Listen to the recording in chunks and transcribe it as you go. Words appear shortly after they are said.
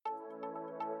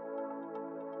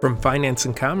From Finance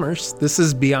and Commerce, this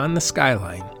is Beyond the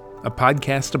Skyline, a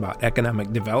podcast about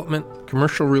economic development,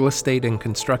 commercial real estate, and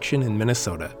construction in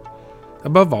Minnesota.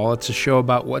 Above all, it's a show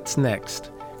about what's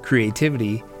next,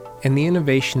 creativity, and the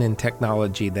innovation and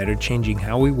technology that are changing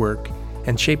how we work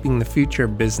and shaping the future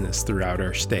of business throughout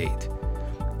our state.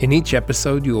 In each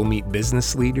episode, you will meet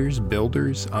business leaders,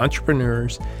 builders,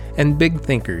 entrepreneurs, and big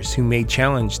thinkers who may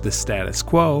challenge the status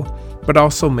quo, but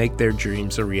also make their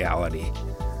dreams a reality.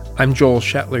 I'm Joel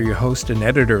Shetler, your host and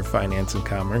editor of Finance and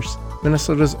Commerce,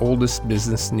 Minnesota's oldest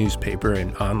business newspaper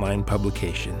and online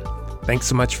publication. Thanks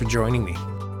so much for joining me.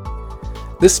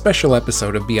 This special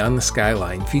episode of Beyond the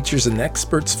Skyline features an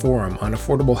experts forum on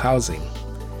affordable housing.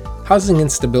 Housing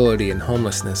instability and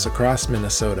homelessness across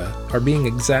Minnesota are being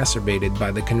exacerbated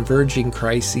by the converging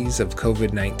crises of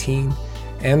COVID-19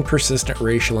 and persistent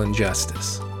racial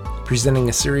injustice, presenting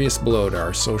a serious blow to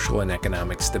our social and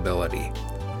economic stability.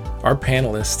 Our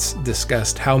panelists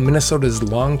discussed how Minnesota's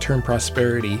long-term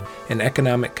prosperity and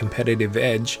economic competitive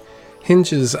edge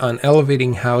hinges on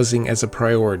elevating housing as a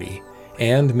priority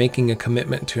and making a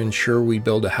commitment to ensure we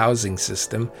build a housing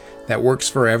system that works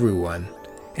for everyone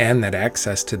and that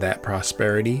access to that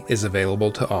prosperity is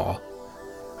available to all.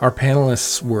 Our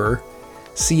panelists were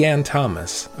Sian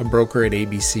Thomas, a broker at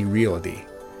ABC Realty,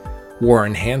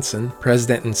 Warren Hansen,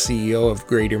 President and CEO of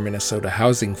Greater Minnesota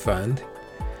Housing Fund,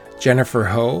 Jennifer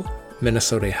Ho,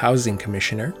 Minnesota Housing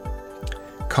Commissioner,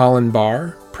 Colin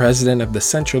Barr, President of the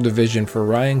Central Division for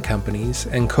Ryan Companies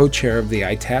and co-chair of the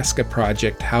Itasca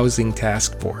Project Housing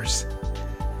Task Force,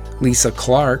 Lisa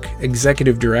Clark,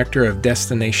 Executive Director of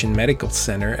Destination Medical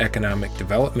Center Economic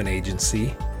Development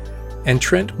Agency, and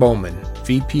Trent Bowman,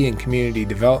 VP and Community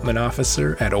Development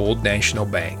Officer at Old National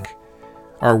Bank.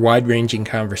 Our wide-ranging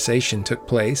conversation took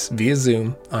place via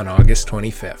Zoom on August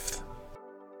 25th.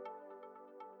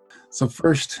 So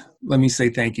first, let me say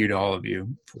thank you to all of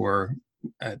you for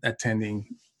attending,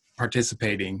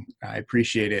 participating. I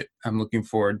appreciate it. I'm looking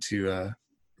forward to a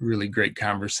really great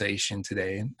conversation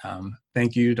today.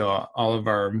 Thank you to all of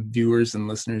our viewers and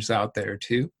listeners out there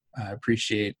too. I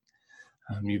appreciate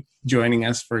you joining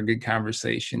us for a good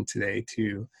conversation today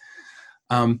too.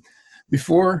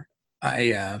 Before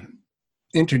I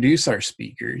introduce our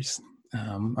speakers,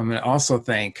 I'm going to also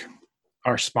thank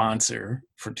our sponsor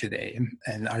for today,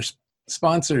 and our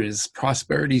sponsor is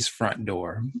Prosperity's Front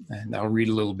Door, and I'll read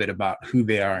a little bit about who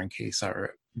they are in case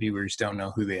our viewers don't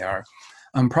know who they are.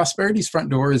 Prosperity's Front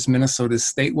Door is Minnesota's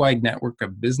statewide network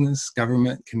of business,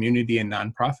 government, community, and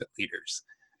nonprofit leaders,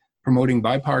 promoting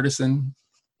bipartisan,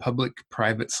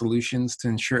 public-private solutions to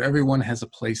ensure everyone has a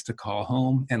place to call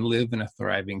home and live in a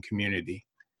thriving community.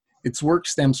 Its work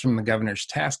stems from the Governor's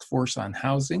Task Force on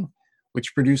Housing,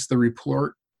 which produced the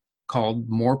report called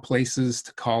More Places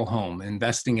to Call Home,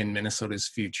 Investing in Minnesota's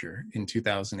Future in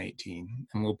 2018.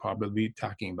 And we'll probably be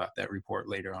talking about that report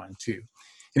later on too.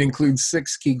 It includes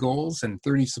 6 key goals and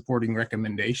 30 supporting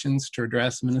recommendations to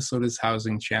address Minnesota's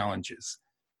housing challenges.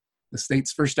 The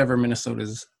state's first ever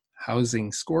Minnesota's Housing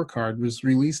Scorecard was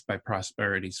released by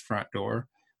Prosperity's Front Door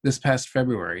this past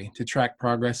February to track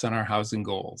progress on our housing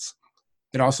goals.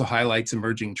 It also highlights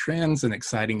emerging trends and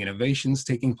exciting innovations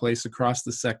taking place across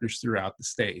the sectors throughout the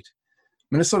state.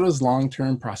 Minnesota's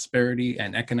long-term prosperity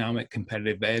and economic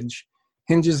competitive edge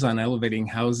hinges on elevating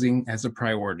housing as a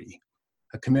priority,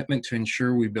 a commitment to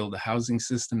ensure we build a housing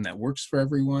system that works for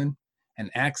everyone and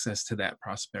access to that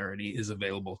prosperity is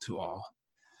available to all.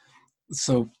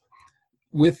 So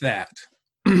with that,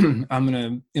 I'm going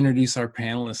to introduce our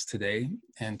panelists today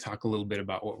and talk a little bit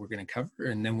about what we're going to cover,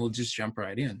 and then we'll just jump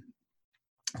right in.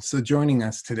 So joining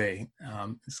us today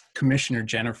is Commissioner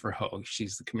Jennifer Ho.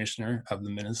 She's the Commissioner of the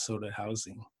Minnesota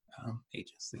Housing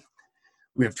Agency.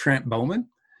 We have Trent Bowman.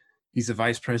 He's the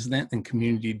Vice President and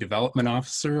Community Development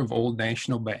Officer of Old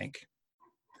National Bank.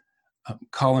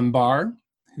 Colin Barr,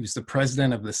 who's the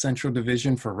President of the Central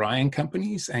Division for Ryan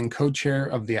Companies and co-chair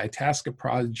of the Itasca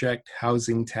Project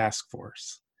Housing Task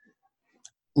Force.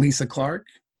 Lisa Clark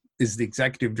is the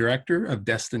Executive Director of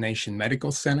Destination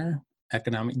Medical Center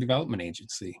Economic Development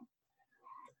Agency.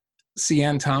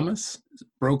 Sian Thomas,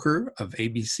 broker of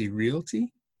ABC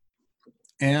Realty,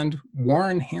 and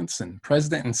Warren Hansen,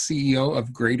 President and CEO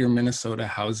of Greater Minnesota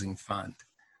Housing Fund.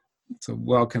 So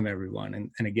welcome everyone,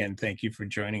 and again, thank you for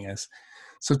joining us.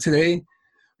 So today,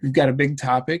 we've got a big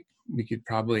topic. We could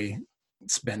probably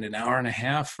spend an hour and a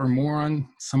half or more on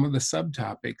some of the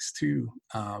subtopics too.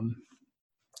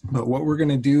 But what we're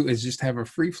gonna do is just have a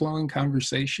free-flowing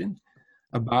conversation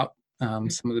about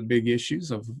some of the big issues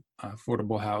of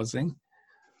affordable housing.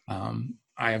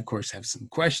 I, of course, have some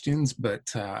questions,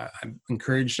 but I've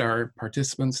encouraged our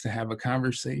participants to have a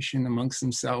conversation amongst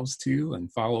themselves too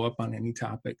and follow up on any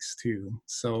topics too.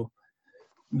 So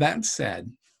that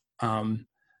said,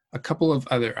 a couple of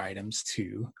other items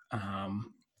too. I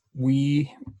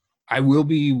will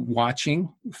be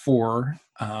watching for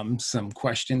some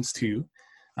questions too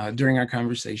during our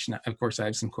conversation. Of course, I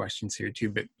have some questions here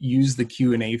too, but use the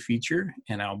Q&A feature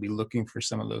and I'll be looking for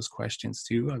some of those questions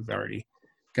too. I've already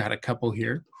got a couple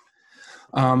here.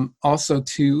 Also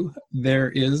too,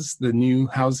 there is the new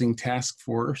Housing Task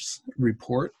Force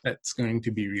report that's going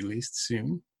to be released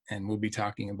soon. And we'll be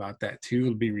talking about that too.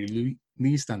 It'll be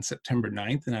released on September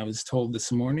 9th. And I was told this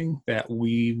morning that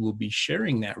we will be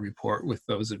sharing that report with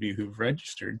those of you who've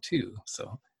registered too.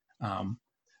 So,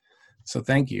 so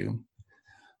thank you.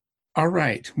 All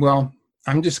right. Well,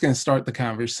 I'm just going to start the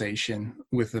conversation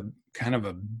with a kind of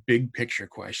a big picture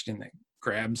question that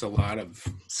grabs a lot of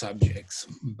subjects.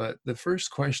 But the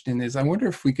first question is, I wonder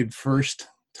if we could first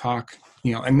talk,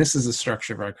 and this is the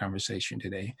structure of our conversation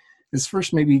today, is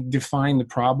first maybe define the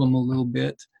problem a little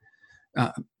bit,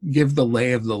 give the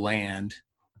lay of the land,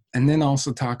 and then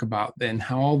also talk about then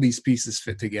how all these pieces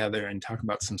fit together and talk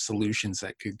about some solutions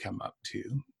that could come up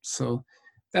too. So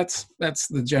that's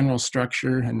the general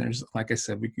structure. And there's, like I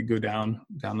said, we could go down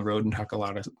the road and talk a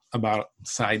lot about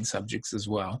side subjects as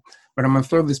well. But I'm going to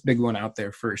throw this big one out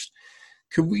there first.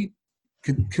 Could we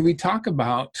talk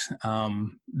about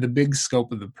the big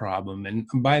scope of the problem? And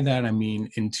by that, I mean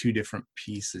in two different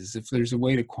pieces. If there's a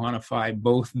way to quantify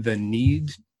both the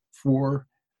need for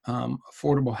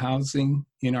affordable housing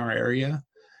in our area,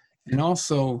 and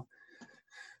also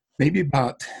maybe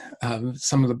about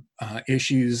some of the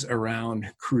issues around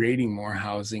creating more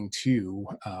housing too,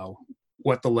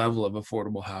 what the level of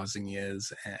affordable housing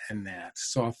is and that.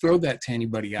 So I'll throw that to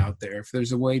anybody out there. If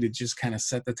there's a way to just kind of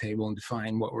set the table and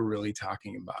define what we're really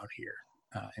talking about here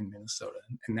in Minnesota.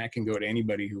 And that can go to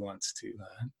anybody who wants to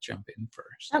jump in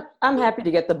first. I'm happy to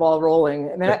get the ball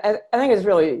rolling. I mean, I think it's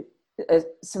really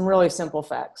some really simple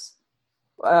facts.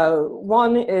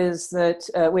 One is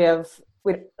that we have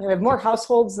more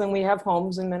households than we have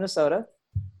homes in Minnesota.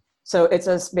 So it's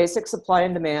a basic supply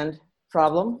and demand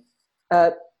problem.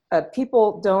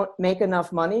 People don't make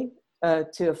enough money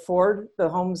to afford the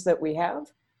homes that we have.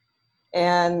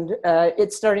 And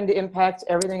it's starting to impact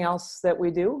everything else that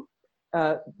we do.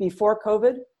 Before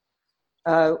COVID,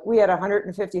 we had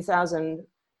 150,000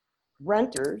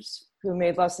 renters who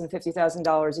made less than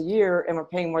 $50,000 a year and were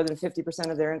paying more than 50%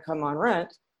 of their income on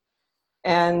rent.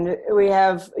 And we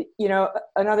have,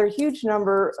 another huge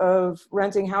number of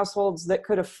renting households that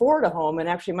could afford a home and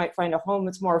actually might find a home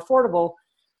that's more affordable,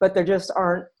 but there just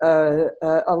aren't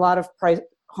a lot of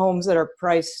homes that are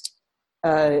priced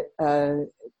kind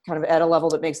of at a level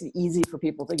that makes it easy for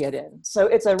people to get in. So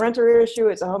it's a renter issue,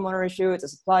 it's a homeowner issue, it's a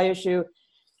supply issue,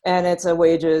 and it's a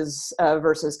wages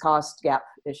versus cost gap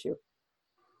issue.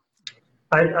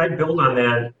 I'd build on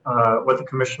that, what the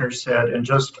commissioner said, and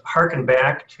just hearken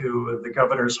back to the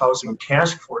governor's housing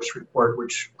task force report,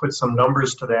 which put some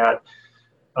numbers to that.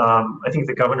 I think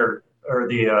the governor or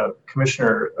the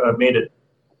commissioner made it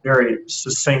very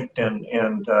succinct and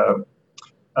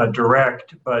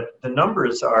direct, but the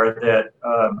numbers are that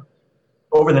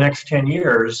over the next 10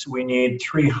 years, we need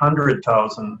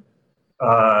 300,000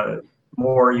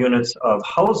 more units of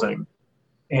housing,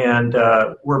 and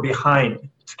we're behind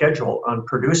schedule on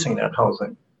producing that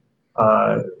housing.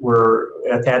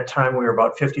 At that time, we were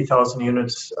about 50,000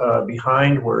 units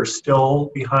behind. We're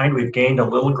still behind. We've gained a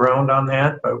little ground on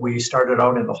that, but we started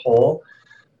out in the hole.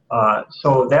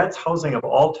 So that's housing of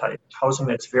all types, housing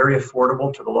that's very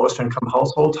affordable to the lowest income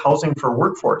households, housing for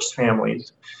workforce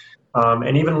families,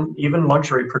 and even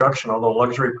luxury production, although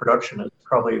luxury production is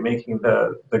probably making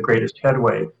the greatest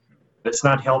headway. It's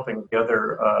not helping the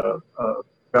other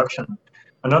production.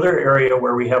 Another area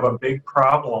where we have a big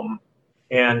problem,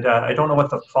 and I don't know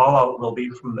what the fallout will be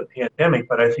from the pandemic,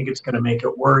 but I think it's going to make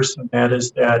it worse, and that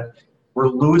is that we're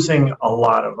losing a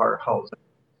lot of our housing.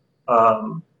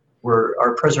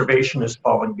 Our preservation is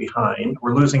falling behind.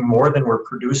 We're losing more than we're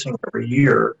producing every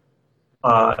year.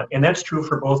 And that's true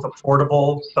for both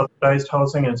affordable subsidized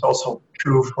housing, and it's also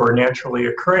true for naturally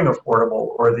occurring affordable,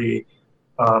 or the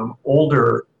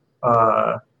older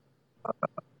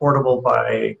affordable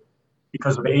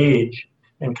because of age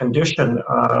and condition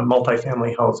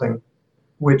multifamily housing,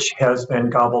 which has been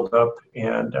gobbled up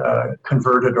and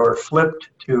converted or flipped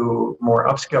to more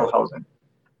upscale housing.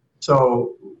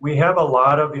 So we have a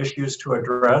lot of issues to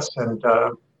address, and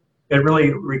it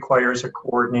really requires a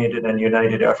coordinated and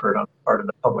united effort on the part of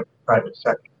the public and private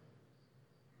sector.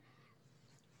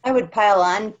 I would pile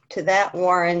on to that,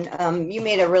 Warren. You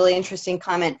made a really interesting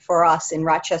comment for us in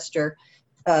Rochester.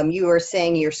 You were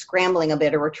saying you're scrambling a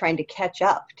bit, or we're trying to catch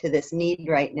up to this need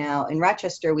right now. In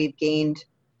Rochester, we've gained,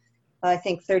 I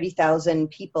think, 30,000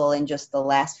 people in just the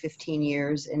last 15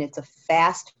 years, and it's a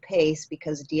fast pace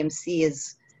because DMC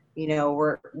is,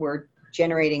 we're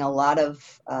generating a lot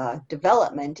of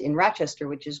development in Rochester,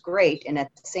 which is great. And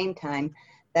at the same time,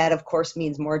 that of course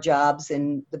means more jobs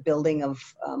and the building of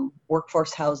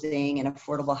workforce housing and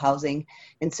affordable housing.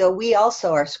 And so we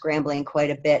also are scrambling quite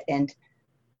a bit. And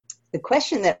the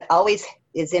question that always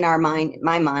is in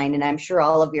my mind, and I'm sure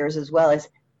all of yours as well, is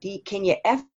can you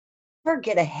ever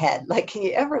get ahead? Like, can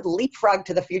you ever leapfrog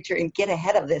to the future and get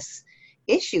ahead of this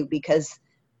issue? Because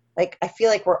I feel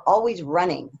like we're always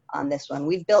running on this one.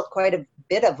 We've built quite a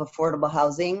bit of affordable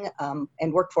housing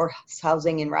and workforce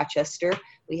housing in Rochester.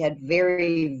 We had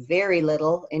very, very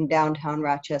little in downtown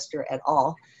Rochester at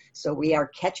all. So we are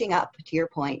catching up, to your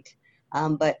point.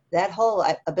 But that whole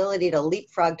ability to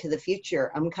leapfrog to the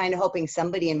future, I'm kind of hoping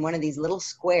somebody in one of these little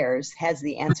squares has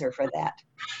the answer for that.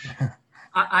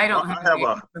 I don't have an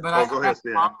answer, but I have a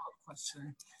follow-up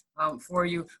question for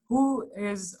you.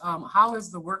 How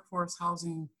is the workforce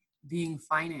housing being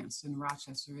financed in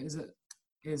Rochester?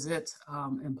 Is it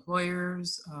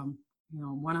employers,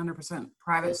 100%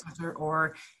 private sector,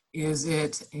 or is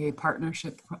it a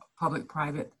partnership,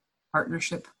 public-private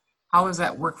partnership? How is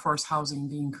that workforce housing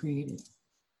being created?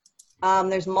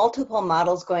 There's multiple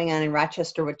models going on in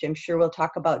Rochester, which I'm sure we'll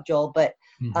talk about, Joel, but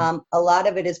a lot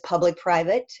of it is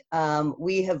public-private.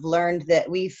 We have learned that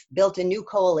we've built a new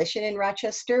coalition in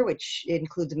Rochester, which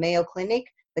includes Mayo Clinic,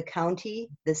 the county,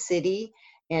 the city,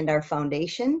 and our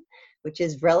foundation, which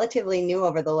is relatively new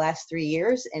over the last 3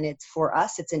 years. And for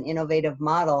us, it's an innovative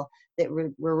model that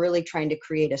we're really trying to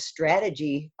create a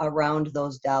strategy around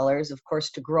those dollars, of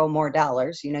course, to grow more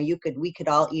dollars. We could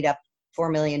all eat up $4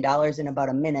 million in about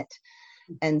a minute.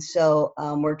 And so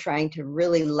we're trying to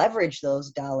really leverage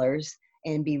those dollars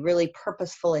and be really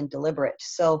purposeful and deliberate.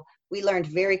 So we learned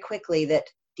very quickly that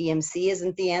DMC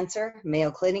isn't the answer, Mayo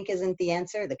Clinic isn't the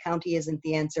answer, the county isn't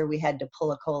the answer. We had to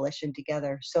pull a coalition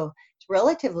together. So it's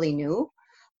relatively new.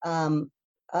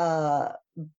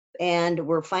 And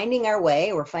we're finding our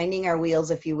way, we're finding our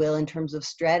wheels, if you will, in terms of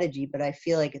strategy, but I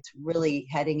feel like it's really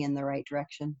heading in the right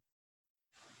direction.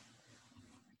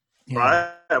 Yeah.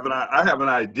 Well, I have an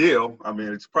ideal. I mean,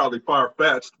 it's probably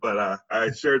far-fetched, but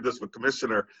I shared this with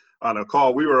Commissioner on a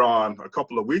call we were on a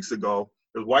couple of weeks ago,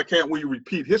 is why can't we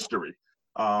repeat history?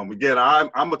 Again,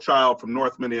 I'm a child from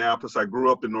North Minneapolis. I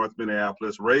grew up in North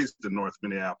Minneapolis, raised in North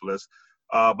Minneapolis.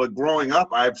 But growing up,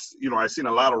 I've seen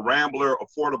a lot of Rambler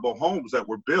affordable homes that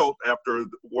were built after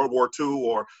World War II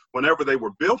or whenever they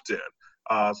were built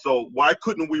in. So why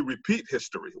couldn't we repeat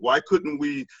history? Why couldn't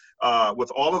we,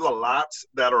 with all of the lots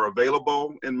that are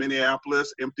available in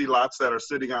Minneapolis, empty lots that are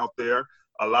sitting out there,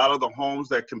 a lot of the homes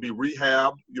that can be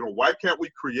rehabbed, why can't we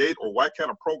create, or why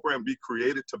can't a program be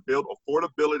created to build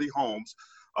affordability homes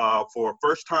for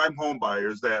first-time home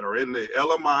buyers that are in the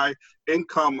LMI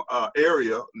income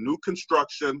area, new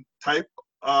construction type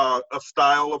of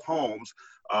style of homes,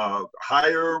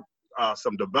 hire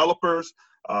some developers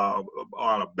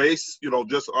on a base,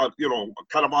 just on,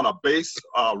 kind of on a base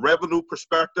revenue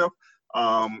perspective,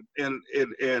 and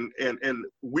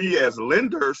we as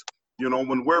lenders,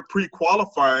 when we're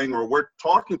pre-qualifying or we're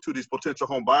talking to these potential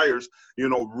home buyers,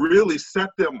 really set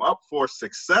them up for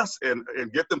success and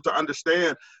get them to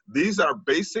understand these are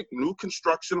basic new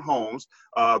construction homes.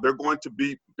 They're going to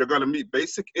meet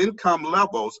basic income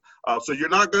levels. So you're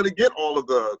not going to get all of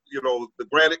the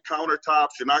granite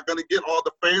countertops. You're not going to get all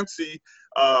the fancy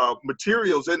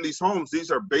materials in these homes.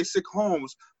 These are basic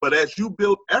homes, but as you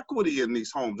build equity in these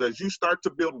homes, as you start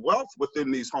to build wealth within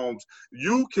these homes,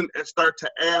 you can start to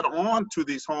add on to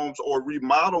these homes or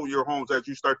remodel your homes as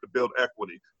you start to build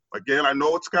equity. Again, I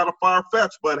know it's kind of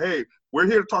far-fetched, but hey, we're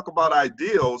here to talk about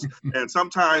ideals, and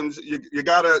sometimes you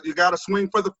gotta swing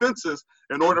for the fences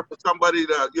in order for somebody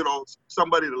to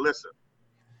listen.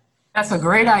 That's a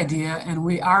great idea, and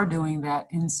we are doing that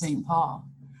in St. Paul.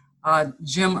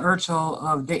 Jim Urchel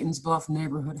of Dayton's Bluff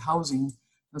Neighborhood Housing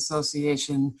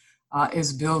Association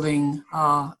is building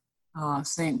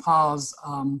St. Paul's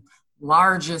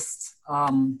largest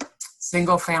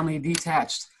single-family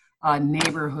detached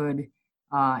neighborhood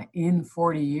in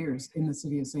 40 years in the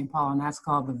city of St. Paul, and that's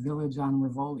called the Village on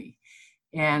Rivoli.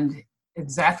 And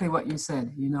exactly what you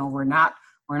said, we're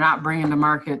not bringing to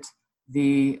market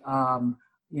the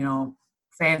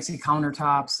fancy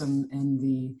countertops and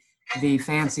the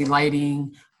fancy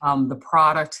lighting. The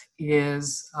product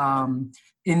is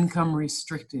income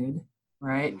restricted,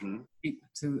 right? Mm-hmm.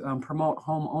 To promote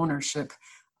home ownership.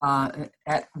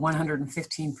 at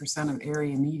 115% of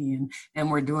area median, and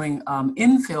we're doing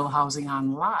infill housing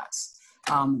on lots,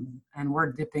 and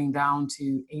we're dipping down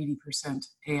to 80%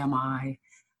 AMI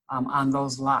on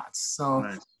those lots. So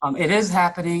Nice. It is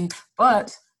happening,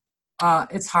 but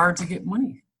it's hard to get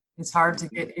money. It's hard to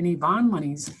get any bond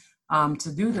monies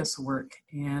to do this work.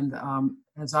 And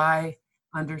as I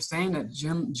understand it,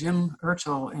 Jim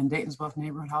Urchel in Dayton's Bluff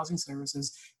Neighborhood Housing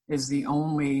Services is the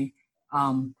only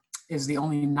nonprofit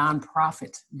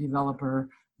developer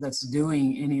that's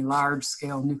doing any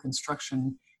large-scale new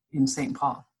construction in St.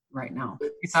 Paul right now,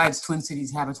 besides Twin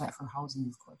Cities Habitat for Housing,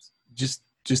 of course. Just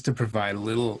to provide a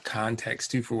little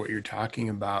context too for what you're talking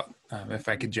about, if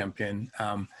I could jump in.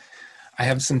 I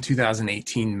have some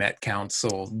 2018 Met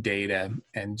Council data,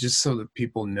 and just so that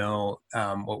people know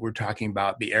what we're talking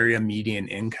about, the area median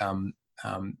income,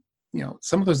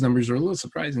 some of those numbers are a little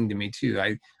surprising to me too.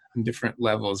 On different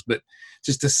levels, but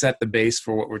just to set the base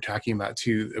for what we're talking about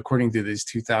too, according to these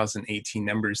 2018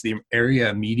 numbers, the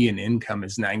area median income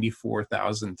is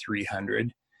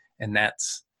 $94,300, and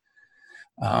that's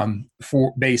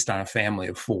based on a family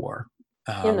of four.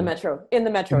 In the metro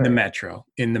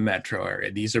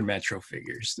area. These are metro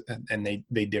figures, and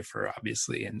they differ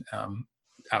obviously in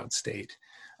outstate.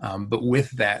 But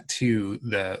with that too,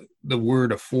 the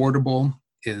word affordable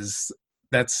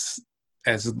that's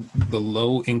as the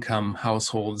low income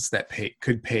households that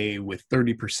could pay with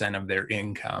 30% of their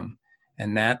income.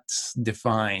 And that's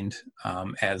defined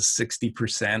as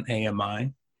 60%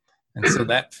 AMI. And so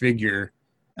that figure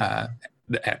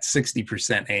at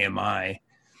 60% AMI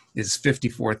is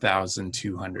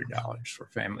 $54,200 for a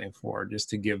family of four, just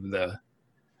to give a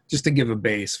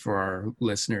base for our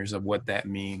listeners of what that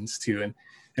means too. And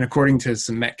according to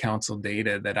some Met Council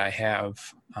data that I have,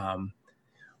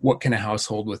 what can a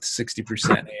household with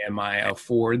 60% AMI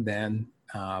afford then?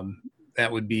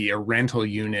 That would be a rental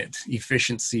unit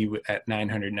efficiency at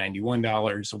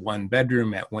 $991, a one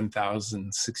bedroom at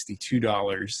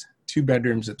 $1,062, two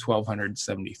bedrooms at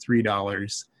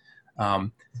 $1,273,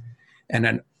 and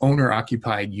an owner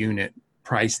occupied unit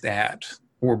priced at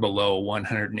or below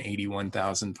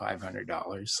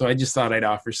 $181,500. So I just thought I'd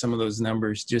offer some of those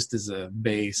numbers just as a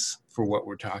base for what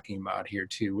we're talking about here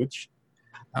too, which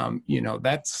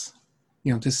that's,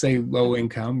 to say low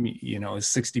income, is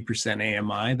 60%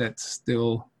 AMI. That's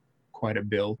still quite a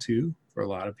bill too for a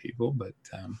lot of people. But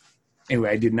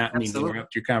anyway, I did not mean to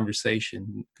interrupt your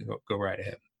conversation. Go right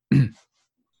ahead.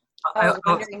 I was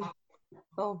wondering.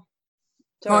 Oh,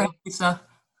 sorry. Go ahead, Lisa.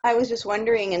 I was just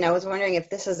wondering, and I was wondering if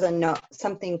this is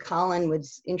something Colin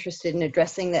was interested in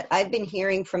addressing, that I've been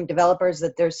hearing from developers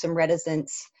that there's some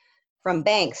reticence from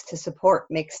banks to support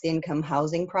mixed income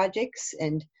housing projects.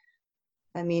 And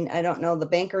I mean, I don't know the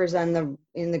bankers in the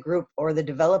group or the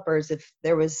developers, if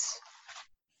there was,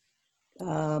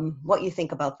 what you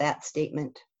think about that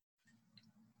statement.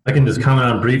 I can just comment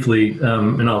on briefly,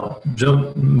 and I'll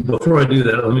before I do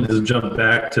that, let me just jump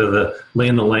back to the lay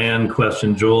in the land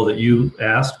question, Joel, that you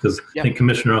asked, because I think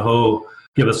Commissioner Ho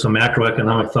gave us some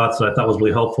macroeconomic thoughts that I thought was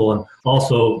really helpful. And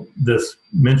also this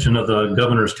mention of the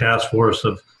governor's task force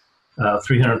of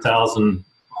 300,000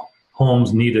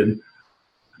 homes needed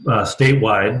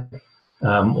statewide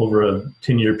over a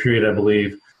 10-year period, I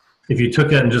believe. If you took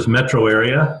that in just metro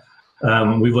area,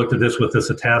 we've looked at this with this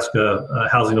Itasca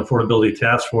Housing Affordability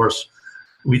Task Force.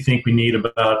 We think we need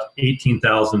about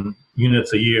 18,000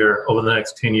 units a year over the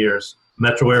next 10 years.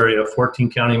 Metro area,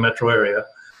 14 county metro area.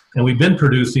 And we've been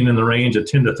producing in the range of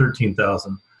 10 to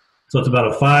 13,000. So it's about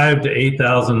a 5 to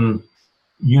 8,000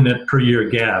 unit per year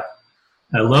gap.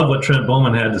 I love what Trent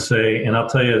Bowman had to say, and I'll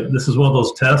tell you, this is one of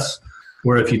those tests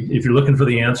where if you're looking for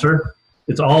the answer,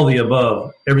 it's all the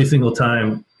above every single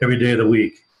time, every day of the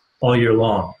week, all year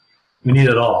long. We need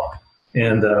it all.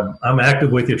 And I'm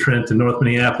active with you, Trent, in North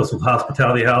Minneapolis with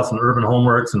Hospitality House and Urban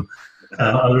Homeworks and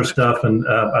other stuff. And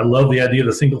I love the idea of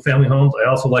the single family homes. I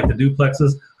also like the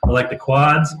duplexes. I like the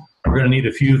quads. We're going to need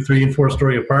a few 3- and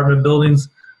 4-story apartment buildings.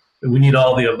 We need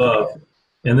all the above.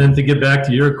 And then to get back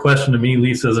to your question to me,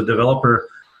 Lisa, as a developer,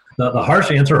 the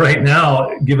harsh answer right now,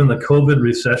 given the COVID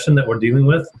recession that we're dealing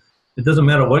with, it doesn't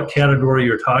matter what category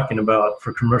you're talking about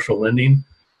for commercial lending.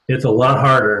 It's a lot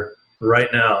harder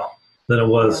right now than it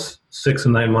was 6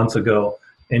 and 9 months ago.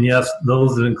 And yes,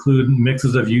 those that include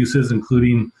mixes of uses,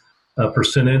 including a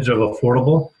percentage of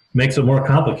affordable, makes it more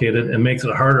complicated and makes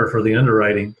it harder for the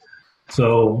underwriting.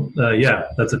 So yeah,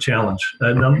 that's a challenge.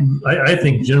 I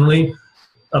think generally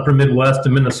upper Midwest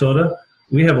and Minnesota,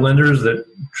 we have lenders that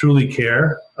truly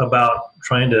care about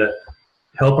trying to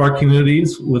help our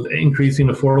communities with increasing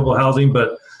affordable housing,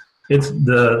 but it's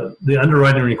the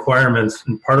underwriting requirements,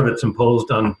 and part of it's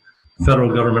imposed on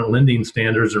federal government lending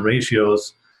standards and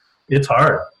ratios, it's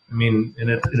hard. I mean, and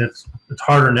it's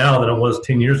harder now than it was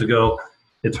 10 years ago.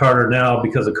 It's harder now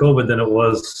because of COVID than it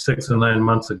was 6 and 9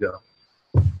 months ago.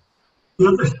 The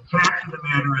other fact of the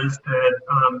matter is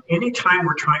that anytime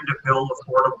we're trying to build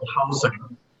affordable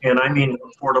housing, and I mean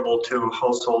affordable to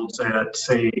households at,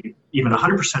 say, even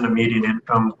 100% of median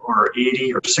income or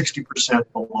 80 or 60%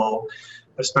 below,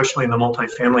 especially in the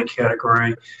multifamily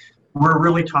category, we're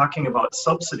really talking about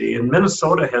subsidy. And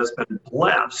Minnesota has been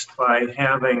blessed by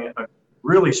having a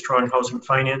really strong housing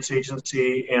finance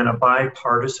agency and a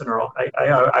bipartisan, or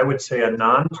I would say a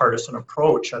nonpartisan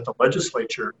approach at the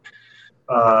legislature,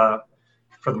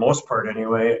 for the most part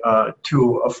anyway,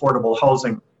 to affordable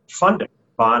housing funding,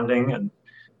 bonding,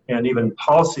 and even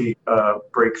policy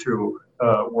breakthrough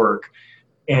work.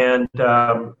 And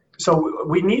so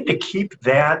we need to keep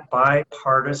that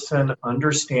bipartisan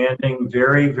understanding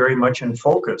very, very much in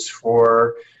focus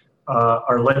for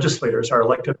our legislators, our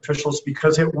elected officials,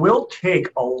 because it will take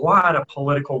a lot of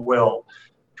political will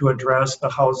to address the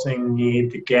housing need,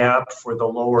 the gap for the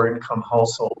lower income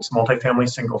households, multifamily,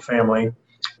 single family.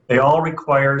 They all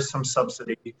require some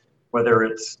subsidy, whether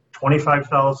it's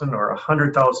 $25,000 or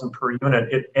 $100,000 per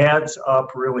unit. It adds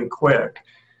up really quick.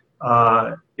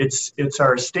 It's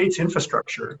our state's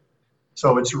infrastructure,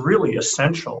 so it's really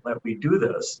essential that we do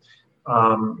this,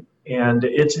 and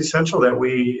it's essential that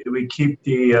we keep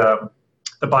the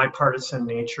bipartisan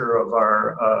nature of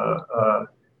our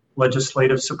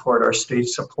legislative support, our state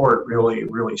support, really,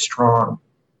 really strong.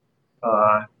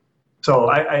 So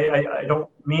I don't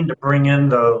mean to bring in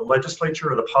the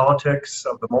legislature or the politics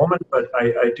of the moment, but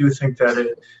I do think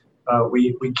that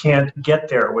we can't get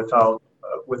there without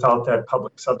that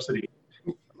public subsidy.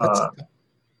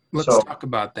 Let's talk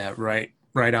about that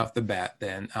right off the bat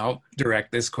then. I'll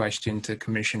direct this question to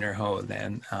Commissioner Ho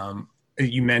then.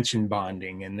 You mentioned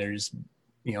bonding, and there's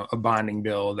a bonding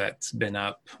bill that's been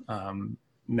up.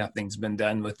 Nothing's been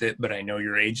done with it, but I know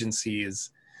your agency has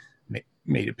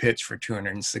made a pitch for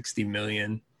 $260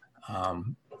 million.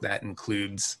 That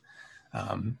includes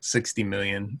 $60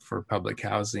 million for public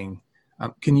housing.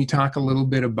 Can you talk a little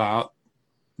bit about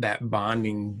that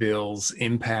bonding bill's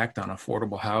impact on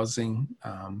affordable housing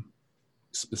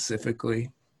specifically?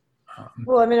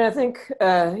 Well, I mean, I think,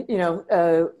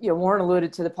 Warren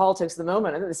alluded to the politics of the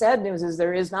moment. I think the sad news is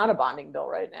there is not a bonding bill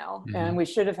right now. Mm-hmm. And we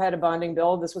should have had a bonding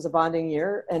bill. This was a bonding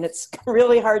year. And it's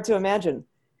really hard to imagine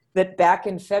that back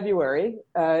in February,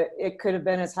 it could have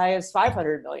been as high as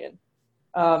 $500 million.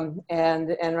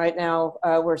 And right now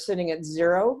we're sitting at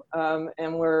zero,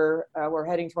 and we're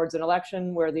heading towards an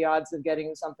election where the odds of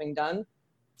getting something done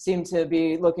seem to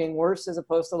be looking worse as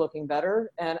opposed to looking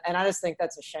better. And I just think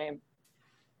that's a shame.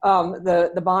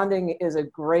 The bonding is a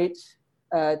great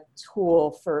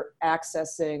tool for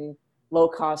accessing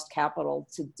low-cost capital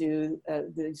to do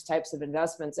these types of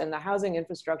investments. And the housing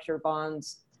infrastructure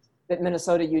bonds that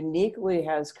Minnesota uniquely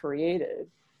has created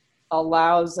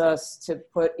allows us to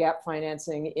put gap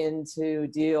financing into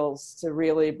deals to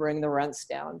really bring the rents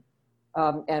down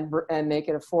and make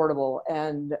it affordable.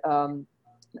 And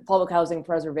public housing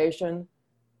preservation,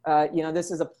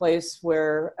 this is a place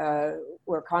where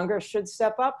Congress should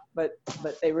step up, but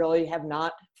they really have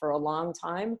not for a long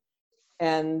time.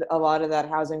 And a lot of that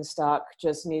housing stock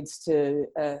just needs to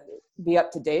be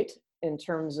up to date in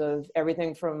terms of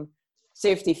everything from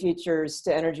safety features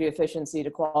to energy efficiency to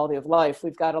quality of life.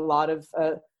 We've got a lot of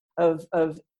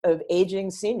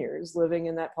aging seniors living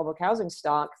in that public housing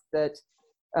stock that,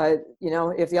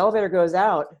 if the elevator goes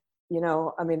out,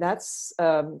 that's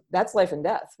life and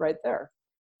death right there.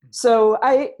 So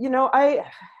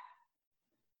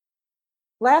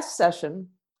last session,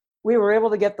 we were able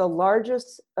to get the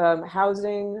largest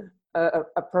housing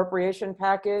appropriation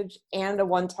package and a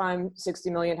one-time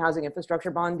 $60 million housing infrastructure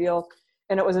bond deal.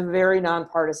 And it was a very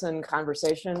nonpartisan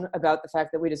conversation about the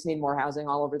fact that we just need more housing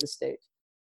all over the state.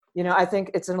 I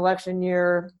think it's an election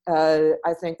year.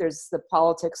 I think there's the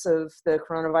politics of the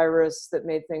coronavirus that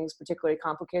made things particularly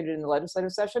complicated in the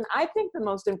legislative session. I think the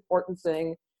most important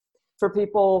thing for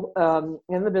people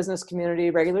in the business community,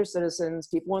 regular citizens,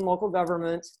 people in local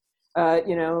government,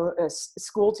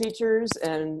 school teachers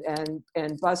and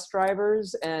bus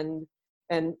drivers and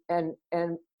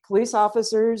police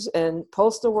officers and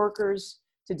postal workers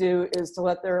to do is to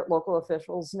let their local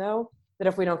officials know that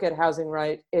if we don't get housing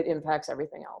right, it impacts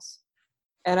everything else.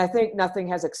 And I think nothing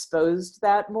has exposed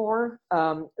that more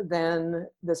than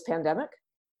this pandemic.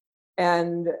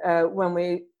 And when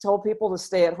we told people to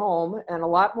stay at home and a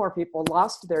lot more people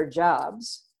lost their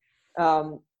jobs,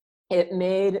 it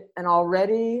made an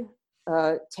already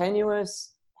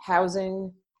tenuous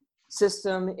housing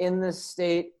system in the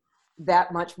state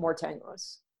that much more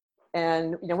tenuous.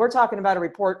 And, you know, we're talking about a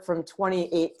report from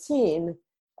 2018,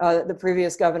 the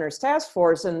previous governor's task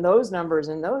force, and those numbers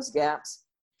and those gaps.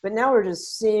 But now we're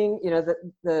just seeing, you know,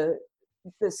 the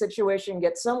situation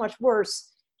get so much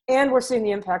worse, and we're seeing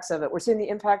the impacts of it. We're seeing the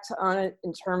impact on it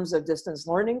in terms of distance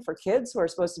learning for kids who are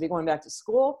supposed to be going back to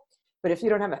school. But if you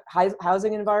don't have a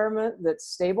housing environment that's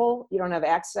stable, you don't have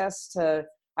access to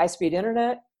high-speed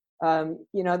internet. You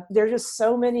know, there's just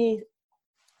so many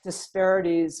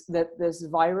disparities that this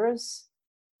virus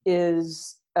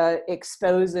is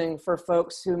exposing for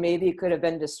folks who maybe could have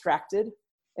been distracted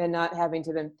and not having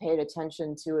to been paid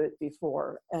attention to it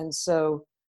before. And so,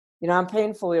 you know, I'm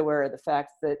painfully aware of the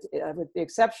fact that, with the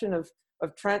exception of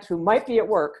Trent, who might be at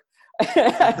work,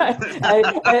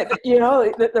 you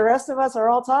know, the rest of us are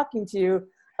all talking to you.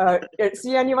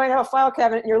 Sian, you might have a file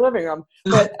cabinet in your living room,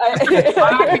 but I'm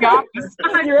at the office.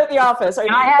 You're at the office. And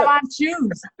I have on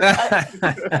shoes.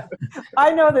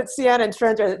 I know that Sian and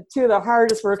Trent are two of the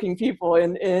hardest working people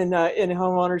in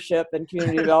home ownership and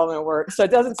community development work. So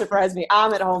it doesn't surprise me.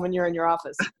 I'm at home and you're in your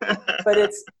office.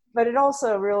 But it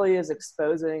also really is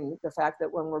exposing the fact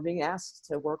that when we're being asked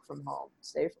to work from home,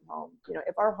 stay from home, you know,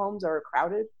 if our homes are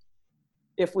crowded,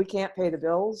 if we can't pay the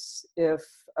bills, if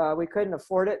we couldn't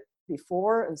afford it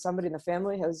before, and somebody in the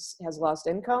family has lost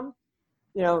income,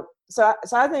 you know, so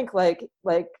I think like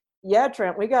yeah,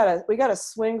 Trent, we gotta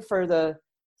swing for the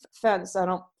fence. I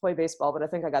don't play baseball, but I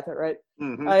think I got that right.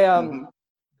 Mm-hmm.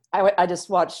 I just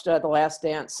watched The Last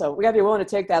Dance, so we gotta be willing to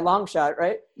take that long shot,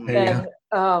 right? Yeah.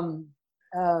 And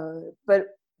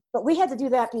but we had to do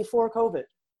that before COVID.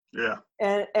 Yeah.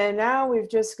 And now we've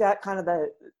just got kind of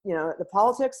the, you know, the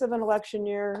politics of an election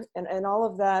year and all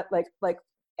of that. Like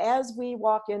as we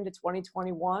walk into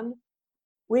 2021,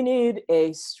 we need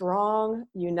a strong,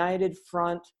 united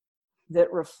front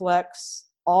that reflects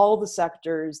all the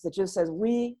sectors, that just says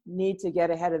we need to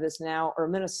get ahead of this now, or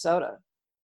Minnesota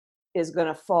is going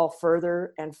to fall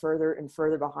further and further and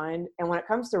further behind. And when it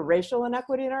comes to racial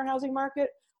inequity in our housing market,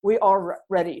 we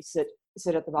already sit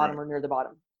at the bottom or near the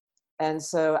bottom. And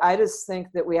so I just think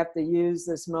that we have to use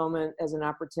this moment as an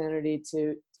opportunity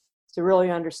to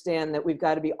really understand that we've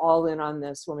got to be all in on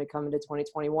this when we come into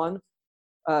 2021,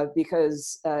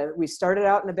 because we started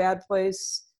out in a bad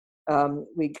place.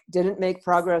 We didn't make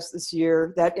progress this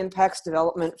year. That impacts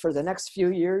development for the next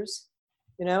few years,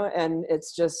 you know, and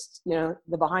it's just, you know,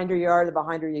 the behinder you are, the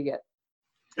behinder you get.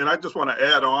 And I just want to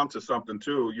add on to something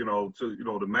too,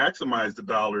 to maximize the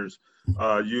dollars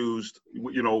used,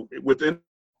 within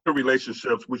the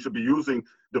relationships. We should be using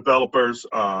developers,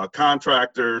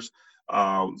 contractors,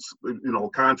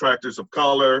 contractors of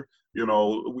color.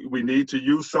 We need to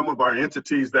use some of our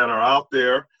entities that are out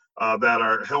there that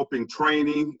are helping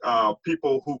training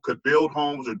people who could build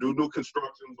homes or do new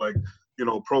construction, like,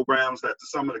 programs that the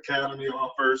Summit Academy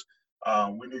offers.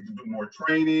 We need to do more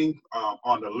training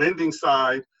on the lending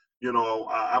side.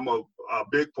 I'm a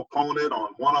big proponent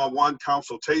on one-on-one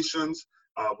consultations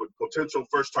with potential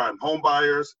first-time home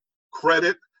buyers.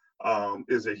 Credit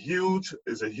is a huge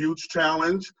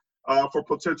challenge for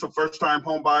potential first-time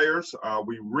home buyers.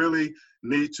 We really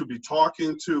need to be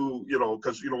talking to,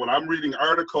 because when I'm reading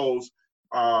articles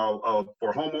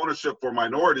for home ownership for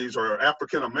minorities or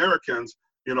African Americans,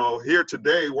 here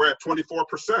today we're at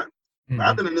 24%. Mm-hmm.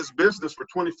 I've been in this business for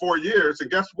 24 years, and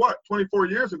guess what? 24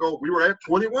 years ago, we were at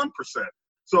 21%.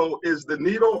 So is the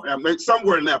needle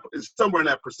somewhere in that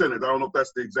percentage? I don't know if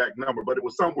that's the exact number, but it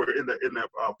was somewhere in that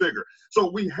figure. So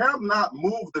we have not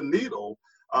moved the needle,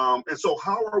 and so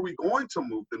how are we going to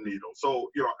move the needle? So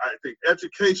I think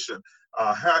education,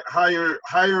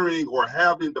 hiring or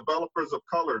having developers of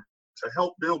color to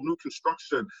help build new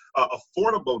construction,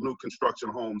 affordable new construction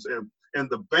homes, and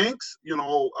the banks, we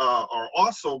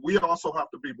also have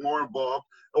to be more involved.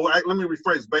 Let me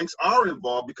rephrase, banks are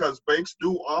involved because banks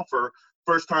do offer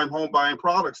first-time home buying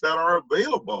products that are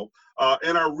available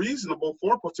and are reasonable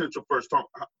for potential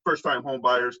first-time home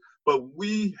buyers, but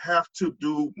we have to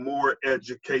do more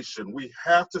education. We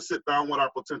have to sit down with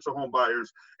our potential home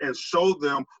buyers and show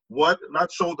them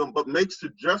but make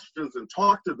suggestions and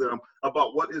talk to them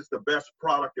about what is the best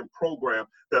product and program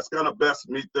that's gonna best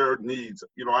meet their needs.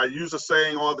 I use a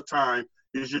saying all the time,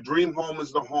 is your dream home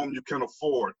is the home you can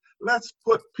afford. Let's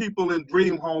put people in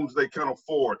dream homes they can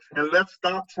afford, and let's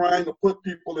stop trying to put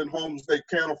people in homes they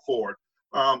can't afford.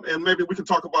 And maybe we can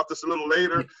talk about this a little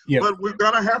later, but we're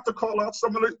gonna have to call out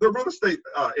some of the real estate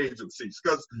agencies,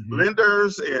 because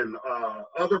lenders and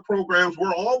other programs,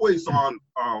 we're always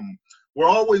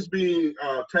being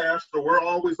tasked, or we're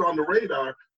always on the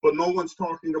radar but no one's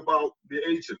talking about the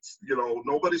agents. You know,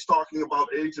 nobody's talking about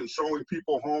agents showing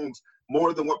people homes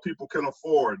more than what people can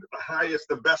afford, the highest,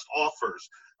 the best offers,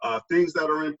 things that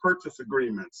are in purchase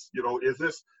agreements. You know,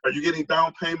 are you getting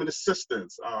down payment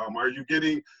assistance? Are you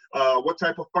getting, what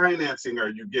type of financing are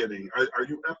you getting? Are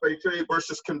you FHA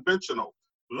versus conventional?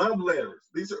 Love letters.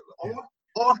 These are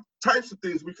all types of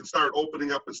things we can start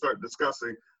opening up and start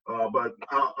discussing. But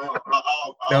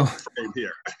I'll frame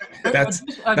here. That's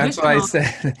why I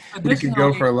said we could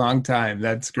go for a long time.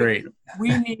 That's great.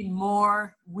 We need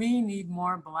more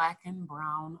black and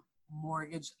brown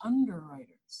mortgage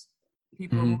underwriters,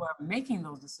 people who are making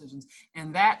those decisions.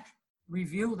 And that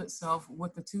revealed itself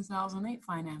with the 2008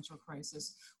 financial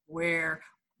crisis, where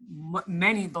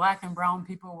many black and brown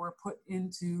people were put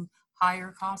into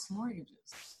higher cost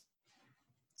mortgages.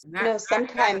 And that,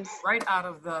 sometimes that right out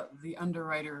of the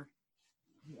underwriter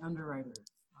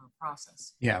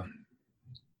process. Yeah.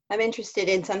 I'm interested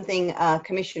in something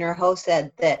Commissioner Ho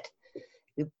said, that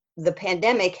the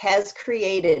pandemic has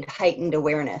created heightened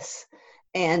awareness.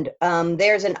 And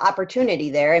there's an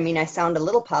opportunity there. I mean, I sound a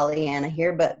little Pollyanna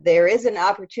here, but there is an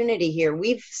opportunity here.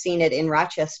 We've seen it in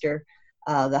Rochester,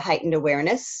 the heightened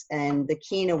awareness and the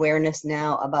keen awareness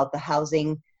now about the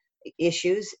housing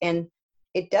issues. And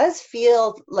it does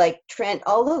feel like, Trent,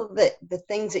 all of the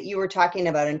things that you were talking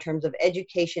about in terms of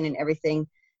education and everything,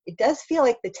 it does feel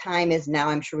like the time is now.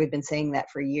 I'm sure we've been saying that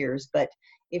for years, but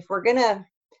if we're gonna,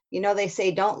 they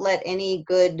say don't let any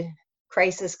good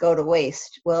crisis go to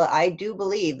waste. Well, I do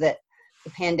believe that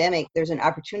the pandemic, there's an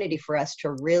opportunity for us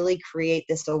to really create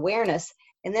this awareness.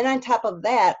 And then on top of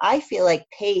that, I feel like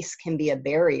pace can be a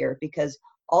barrier, because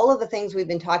all of the things we've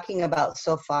been talking about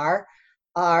so far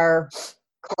are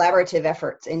collaborative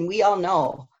efforts, and we all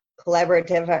know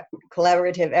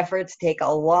collaborative efforts take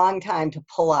a long time to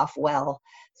pull off well.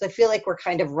 So I feel like we're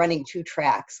kind of running two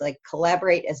tracks, like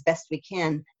collaborate as best we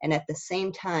can, and at the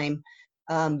same time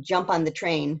jump on the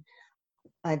train.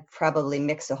 I probably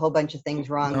mixed a whole bunch of things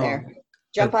wrong there.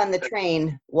 Jump on the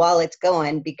train while it's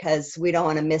going, because we don't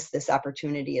want to miss this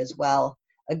opportunity as well.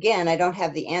 Again, I don't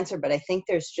have the answer, but I think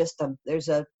there's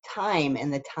a time,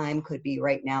 and the time could be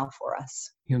right now for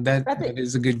us. That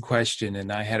is a good question.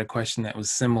 And I had a question that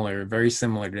was similar, very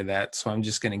similar to that. So I'm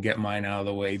just going to get mine out of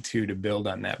the way too, to build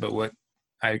on that. But what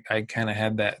I kind of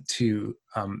had that too,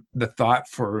 the thought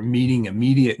for meeting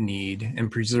immediate need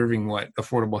and preserving what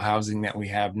affordable housing that we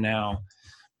have now,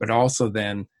 but also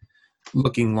then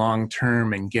looking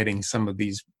long-term and getting some of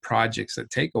these projects that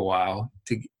take a while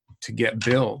to get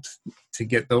built, to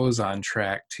get those on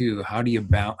track too. How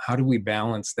do we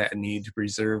balance that need to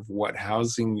preserve what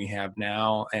housing we have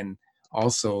now, and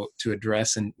also to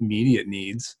address immediate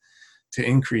needs to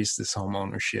increase this home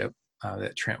ownership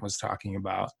that Trent was talking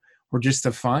about, or just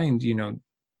to find,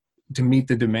 to meet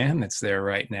the demand that's there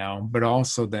right now, but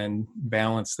also then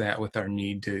balance that with our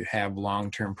need to have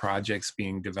long-term projects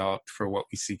being developed for what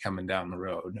we see coming down the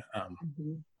road.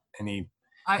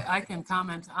 I can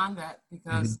comment on that,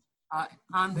 because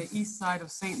on the east side of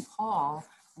St. Paul,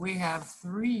 we have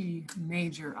 3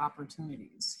 major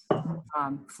opportunities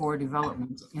for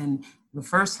development. And the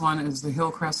first one is the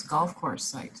Hillcrest Golf Course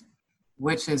site,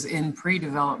 which is in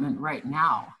pre-development right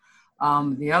now.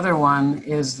 The other one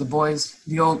is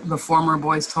the former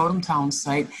Boys Totem Town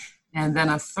site. And then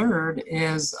a third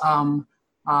is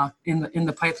in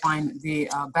the pipeline, the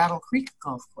Battle Creek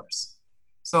Golf Course.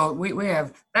 So we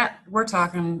have that. We're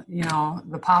talking,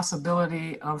 the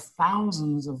possibility of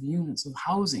thousands of units of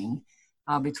housing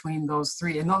between those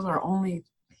 3, and those are only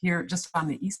here just on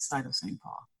the east side of St.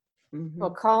 Paul. Mm-hmm.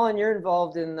 Well, Colin, you're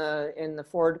involved in the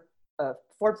Ford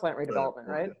plant redevelopment,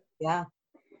 right? Yeah.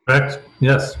 Correct.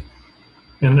 Yes.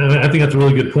 And I think that's a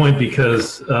really good point,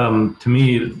 because to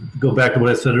me, go back to what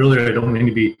I said earlier, I don't mean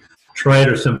to be trite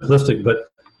or simplistic,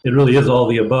 but it really is all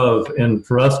the above. And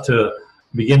for us to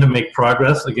begin to make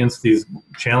progress against these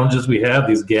challenges we have,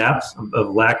 these gaps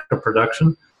of lack of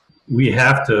production, we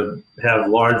have to have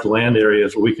large land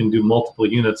areas where we can do multiple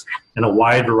units and a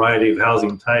wide variety of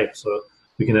housing types. So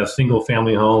we can have single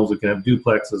family homes, we can have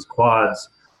duplexes, quads,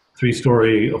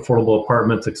 3-story affordable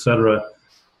apartments, etc.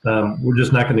 We're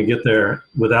just not going to get there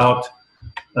without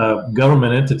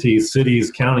government entities,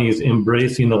 cities, counties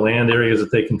embracing the land areas that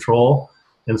they control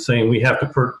and saying we have to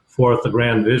put forth a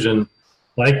grand vision,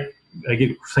 like I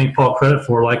give St. Paul credit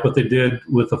for, like what they did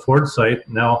with the Ford site,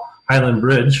 now Highland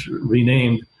Bridge,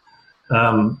 renamed.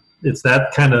 It's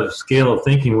that kind of scale of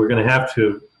thinking we're going to have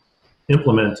to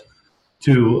implement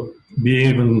to be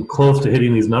even close to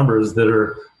hitting these numbers that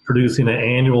are producing an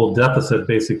annual deficit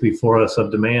basically for us of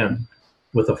demand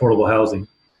with affordable housing.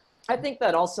 I think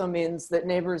that also means that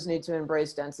neighbors need to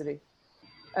embrace density.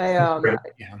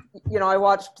 I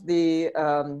watched the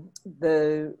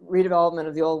redevelopment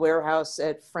of the old warehouse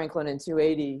at Franklin and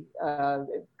 280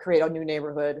 create a new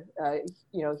neighborhood,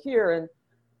 here,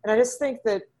 and I just think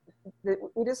that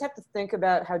we just have to think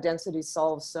about how density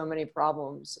solves so many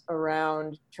problems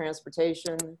around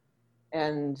transportation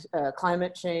and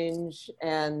climate change,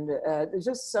 and there's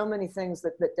just so many things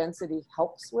that density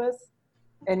helps with.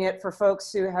 And yet for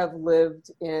folks who have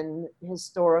lived in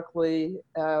historically,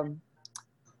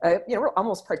 we're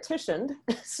almost partitioned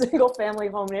single family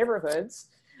home neighborhoods,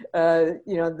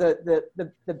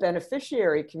 the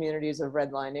beneficiary communities of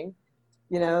redlining,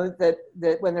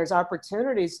 that when there's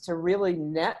opportunities to really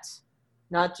net,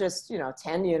 not just,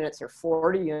 10 units or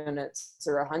 40 units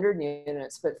or 100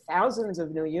 units, but thousands of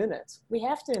new units, we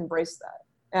have to embrace that.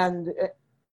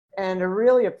 And I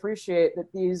really appreciate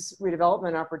that these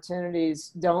redevelopment opportunities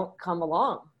don't come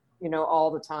along,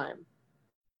 all the time.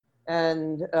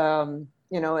 And,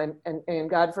 and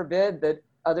God forbid that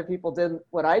other people did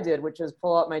what I did, which is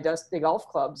pull out my dusty golf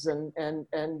clubs and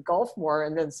golf more,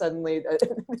 and then suddenly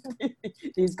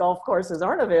these golf courses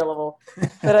aren't available.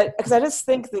 But because I just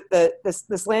think that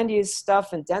this land use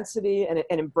stuff and density and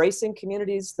embracing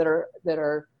communities that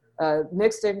are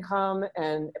mixed income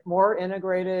and more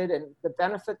integrated, and the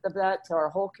benefit of that to our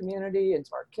whole community and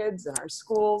to our kids and our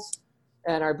schools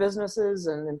and our businesses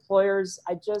and employers,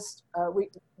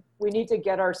 we need to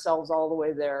get ourselves all the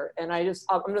way there. And I'm just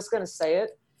going to say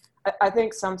it. I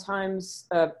think sometimes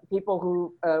people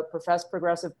who profess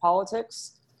progressive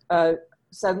politics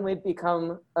suddenly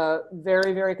become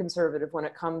very, very conservative when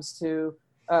it comes to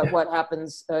what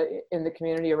happens in the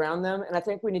community around them. And I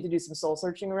think we need to do some soul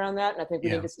searching around that. And I think we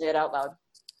need to say it out loud.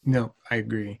 No, I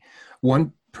agree.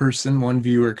 One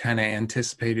viewer kind of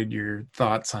anticipated your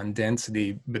thoughts on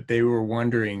density, but they were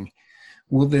wondering,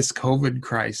 will this COVID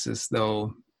crisis,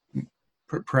 though,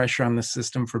 put pressure on the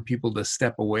system for people to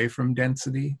step away from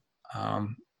density?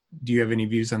 Do you have any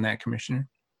views on that, Commissioner?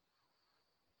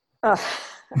 I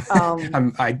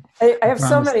have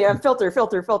so many. Filter.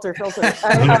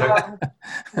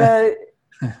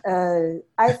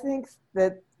 I think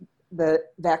that the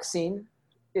vaccine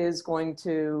is going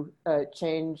to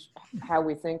change how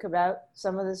we think about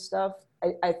some of this stuff.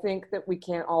 I think that we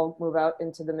can't all move out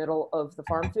into the middle of the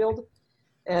farm field.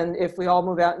 And if we all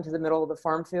move out into the middle of the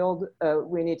farm field,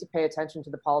 we need to pay attention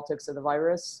to the politics of the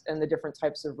virus and the different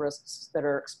types of risks that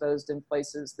are exposed in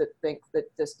places that think that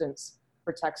distance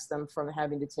protects them from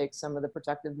having to take some of the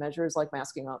protective measures like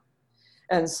masking up.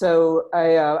 And so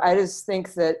I just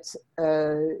think that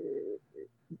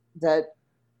there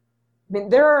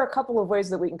are a couple of ways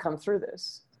that we can come through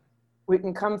this. We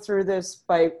can come through this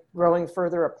by growing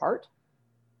further apart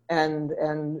and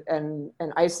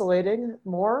isolating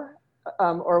more.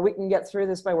 Or we can get through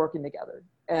this by working together.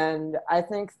 And I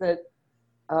think that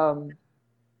I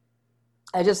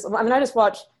just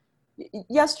watched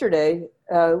yesterday.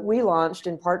 We launched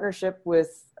in partnership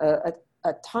with a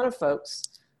ton of folks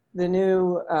the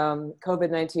new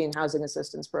COVID-19 housing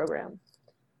assistance program,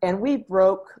 and we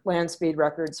broke land speed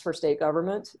records for state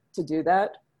government to do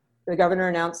that. The governor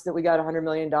announced that we got $100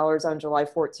 million on July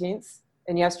 14th,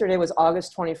 and yesterday was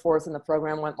August 24th, and the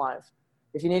program went live.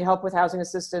 If you need help with housing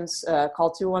assistance,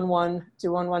 call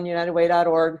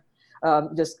 211-unitedway.org.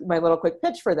 Just my little quick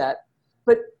pitch for that.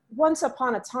 But once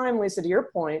upon a time, Lisa, to your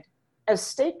point, as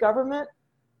state government,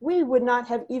 we would not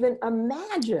have even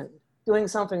imagined doing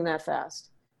something that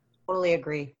fast. Totally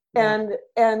agree. And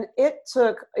it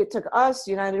took us,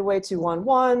 United Way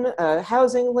 211,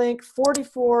 Housing Link,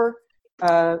 44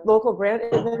 local grant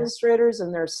administrators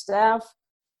and their staff.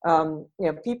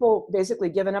 People basically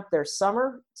giving up their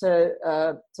summer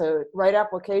to write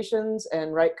applications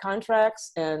and write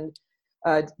contracts and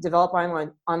develop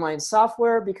online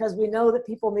software, because we know that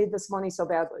people need this money so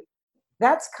badly.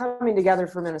 That's coming together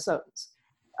for Minnesotans.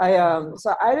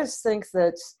 So I just think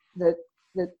that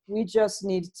we just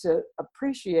need to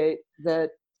appreciate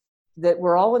that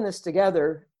we're all in this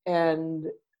together, and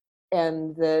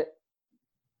that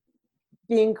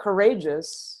being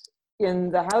courageous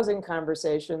in the housing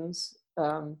conversations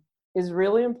is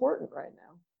really important right now.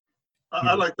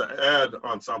 I'd like to add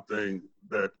on something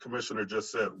that Commissioner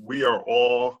just said. We are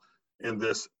all in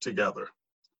this together.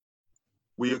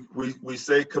 We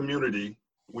say community,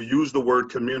 we use the word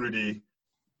community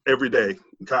every day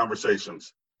in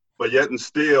conversations, but yet and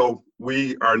still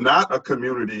we are not a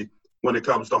community when it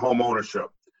comes to home ownership.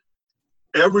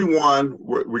 Everyone,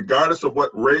 regardless of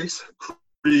what race,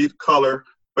 creed, color,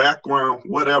 background,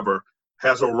 whatever,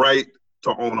 has a right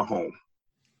to own a home.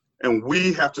 And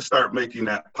we have to start making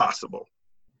that possible.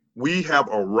 We have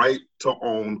a right to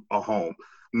own a home.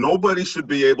 Nobody should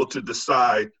be able to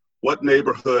decide what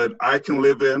neighborhood I can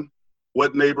live in,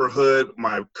 what neighborhood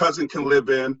my cousin can live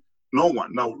in. No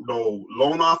one, no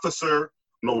loan officer,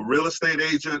 no real estate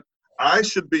agent. I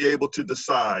should be able to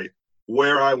decide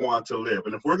where I want to live.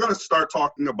 And if we're going to start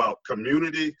talking about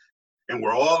community, and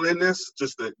we're all in this,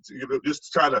 just to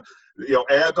try to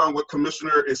add on what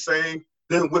Commissioner is saying,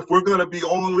 then if we're going to be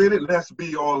all in it, let's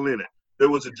be all in it. There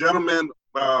was a gentleman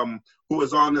who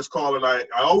was on this call, and I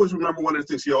always remember one of the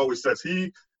things he always says.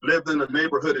 He lived in a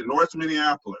neighborhood in North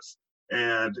Minneapolis,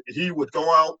 and he would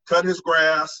go out, cut his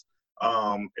grass,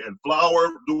 and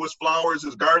do his flowers,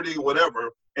 his gardening,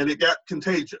 whatever, and it got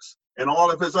contagious. And all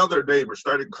of his other neighbors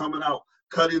started coming out,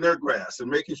 cutting their grass and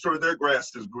making sure their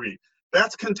grass is green.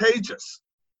 That's contagious.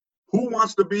 Who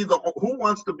wants to be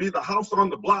the house on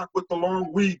the block with the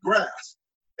long weed grass?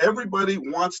 Everybody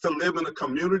wants to live in a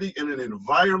community, in an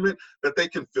environment that they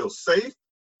can feel safe,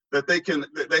 that they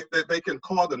can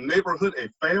call the neighborhood a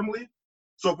family.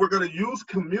 So if we're going to use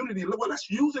community, well, let's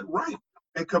use it right.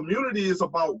 And community is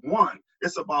about one.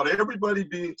 It's about everybody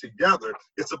being together.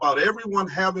 It's about everyone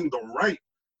having the right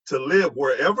to live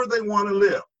wherever they want to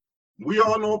live. We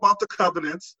all know about the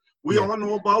covenants. We all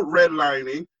know about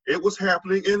redlining. It was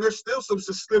happening, and there's still some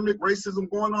systemic racism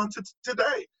going on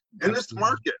today in this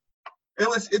market. And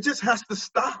it just has to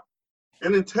stop.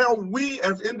 And until we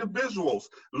as individuals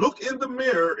look in the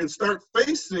mirror and start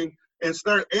facing and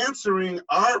start answering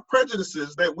our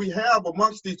prejudices that we have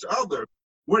amongst each other,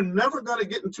 we're never going to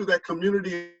get into that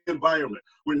community environment.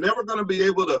 We're never going to be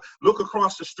able to look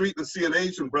across the street and see an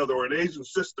Asian brother or an Asian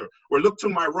sister, or look to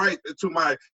my right to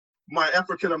my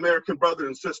African-American brother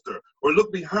and sister, or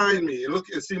look behind me and look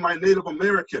and see my Native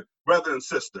American brother and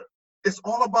sister. It's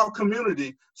all about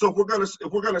community. So if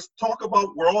we're gonna talk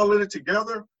about we're all in it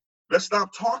together, let's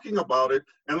stop talking about it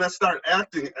and let's start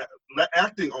acting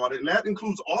on it. And that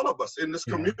includes all of us in this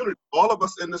community, all of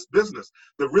us in this business,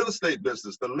 the real estate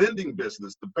business, the lending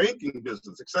business, the banking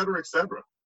business, et cetera, et cetera.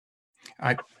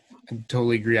 I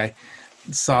totally agree. I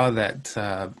saw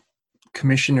that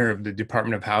Commissioner of the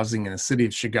Department of Housing in the city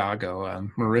of Chicago,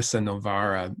 Marissa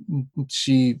Novara,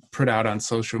 she put out on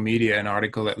social media an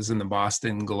article that was in the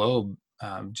Boston Globe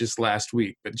just last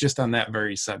week, but just on that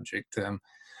very subject.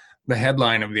 The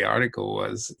headline of the article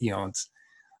was,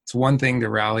 it's one thing to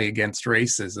rally against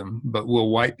racism, but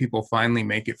will white people finally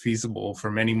make it feasible for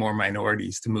many more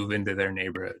minorities to move into their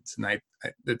neighborhoods? And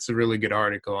it's a really good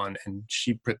article, and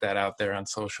she put that out there on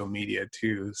social media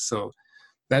too. So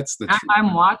that's the truth.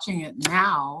 I'm watching it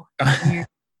now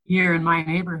here in my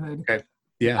neighborhood. Okay.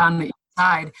 Yeah. On the east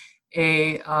side,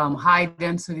 a high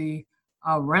density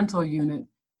rental unit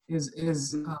is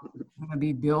going to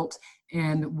be built,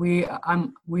 and we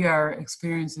are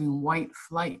experiencing white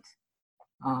flight.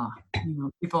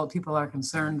 People are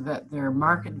concerned that their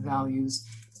market values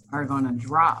are going to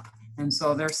drop, and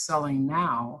so they're selling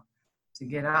now to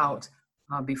get out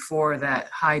before that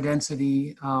high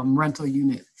density rental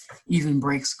unit even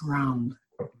breaks ground.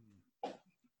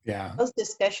 Yeah. Those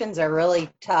discussions are really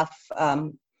tough.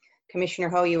 Commissioner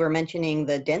Ho, you were mentioning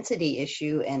the density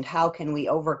issue and how can we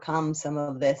overcome some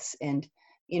of this. And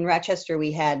in Rochester,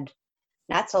 we had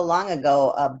not so long ago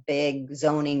a big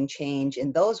zoning change,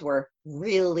 and those were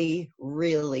really,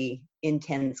 really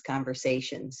intense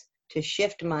conversations to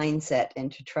shift mindset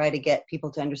and to try to get people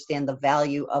to understand the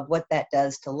value of what that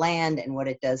does to land and what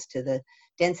it does to the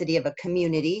density of a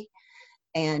community.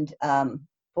 And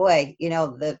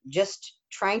just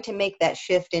trying to make that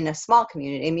shift in a small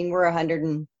community. I mean, we're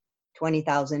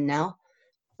 120,000 now,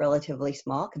 relatively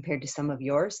small compared to some of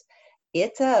yours.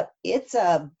 It's a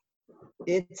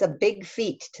big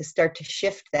feat to start to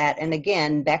shift that. And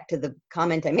again, back to the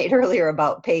comment I made earlier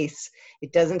about pace,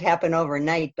 it doesn't happen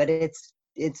overnight, but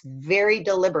it's very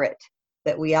deliberate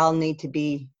that we all need to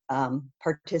be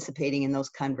participating in those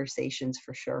conversations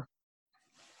for sure.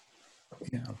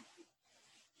 Yeah.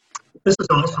 This is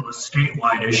also a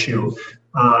statewide issue,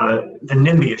 the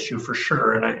NIMBY issue for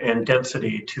sure, and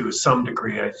density to some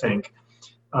degree, I think.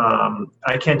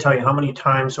 I can't tell you how many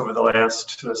times over the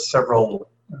last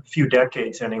few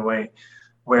decades anyway,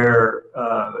 where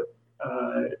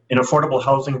in affordable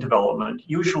housing development,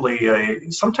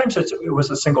 usually sometimes it was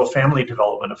a single family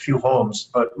development, a few homes,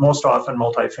 but most often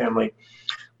multifamily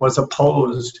was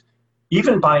opposed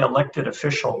even by elected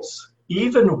officials,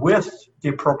 even with the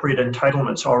appropriate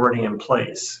entitlements already in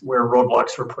place where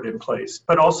roadblocks were put in place,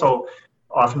 but also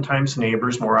oftentimes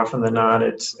neighbors. More often than not,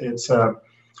 it's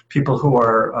people who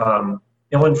are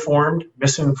ill-informed,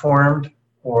 misinformed,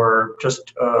 or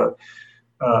just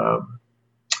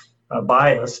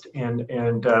biased, and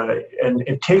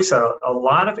it takes a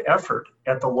lot of effort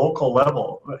at the local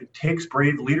level. It takes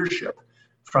brave leadership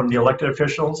from the elected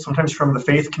officials, sometimes from the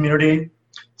faith community,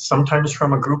 sometimes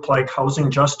from a group like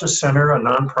Housing Justice Center, a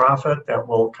nonprofit that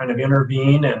will kind of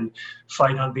intervene and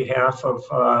fight on behalf of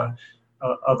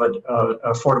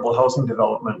affordable housing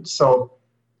development. So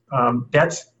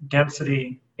that's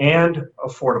density and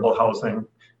affordable housing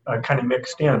kind of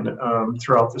mixed in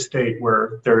throughout the state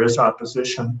where there is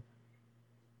opposition.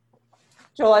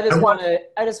 Joel, I just want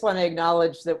to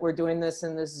acknowledge that we're doing this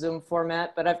in this Zoom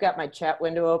format, but I've got my chat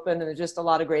window open and there's just a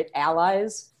lot of great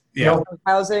allies of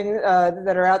housing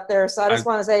that are out there. So I just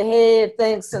want to say, hey,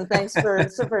 thanks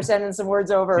for sending some words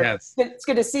over. Yes. It's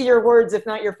good to see your words, if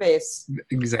not your face.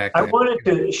 Exactly. I wanted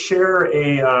to share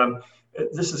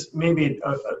this is maybe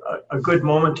a good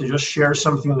moment to just share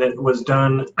something that was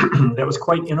done that was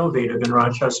quite innovative in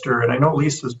Rochester. And I know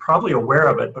Lisa's probably aware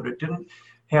of it, but it didn't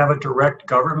have a direct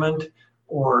government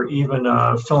or even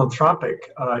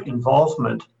philanthropic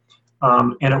involvement.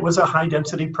 And it was a high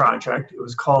density project. It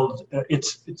was called,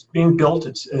 it's being built.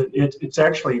 It's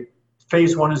actually,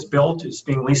 phase one is built. It's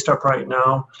being leased up right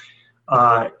now.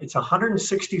 It's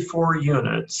 164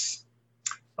 units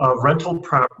of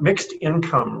mixed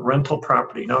income rental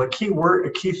property. Now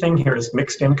the key thing here is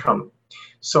mixed income.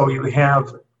 So you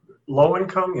have low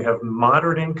income, you have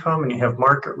moderate income, and you have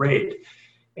market rate.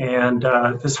 And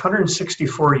this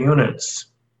 164 units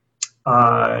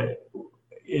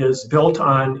is built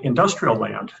on industrial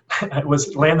land. It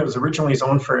was land that was originally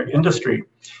zoned for industry.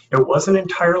 It wasn't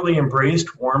entirely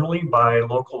embraced warmly by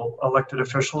local elected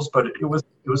officials, but it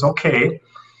was okay.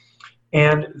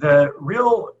 And the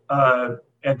real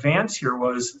advance here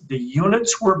was the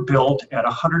units were built at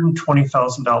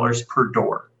 $120,000 per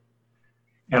door.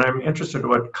 And I'm interested in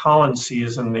what Colin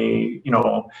sees in the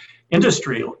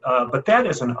industry, but that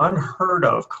is an unheard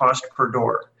of cost per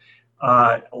door.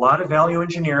 A lot of value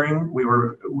engineering. We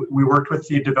worked with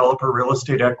the developer Real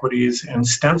Estate Equities and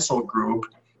Stencil Group.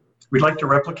 We'd like to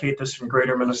replicate this in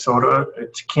Greater Minnesota.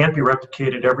 It can't be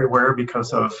replicated everywhere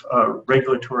because of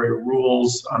regulatory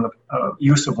rules on the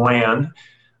use of land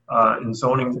and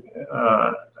zoning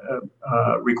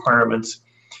requirements.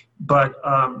 But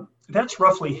that's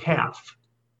roughly half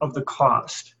of the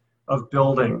cost of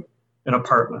building an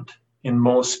apartment in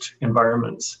most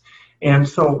environments. And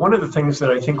so one of the things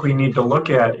that I think we need to look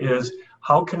at is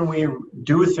how can we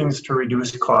do things to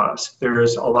reduce costs?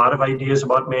 There's a lot of ideas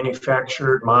about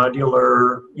manufactured,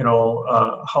 modular,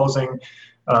 housing.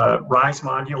 Rise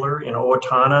Modular in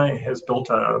Owatonna has built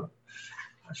I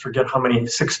forget how many,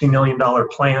 $60 million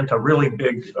plant, a really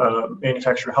big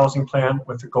manufactured housing plant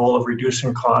with the goal of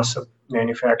reducing costs of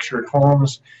manufactured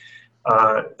homes.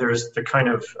 There's the kind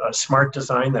of smart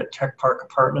design that Tech Park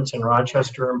Apartments in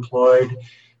Rochester employed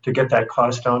to get that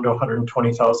cost down to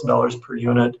 $120,000 per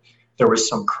unit. There was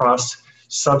some cross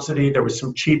subsidy. There was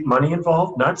some cheap money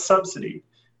involved, not subsidy,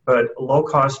 but low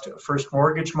cost first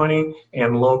mortgage money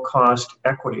and low cost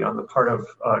equity on the part of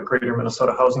Greater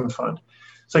Minnesota Housing Fund.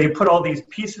 So you put all these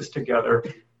pieces together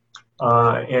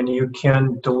and you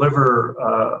can deliver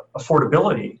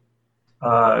affordability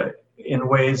in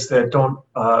ways that don't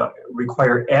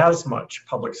require as much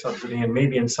public subsidy, and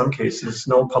maybe in some cases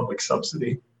no public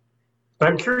subsidy. But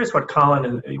I'm curious what Colin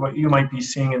and what you might be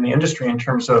seeing in the industry in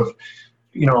terms of,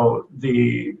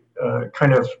 the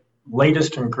kind of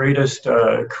latest and greatest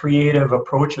creative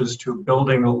approaches to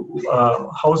building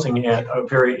housing at a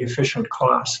very efficient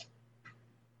cost.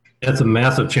 That's a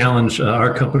massive challenge.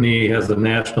 Our company has a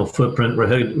national footprint. We're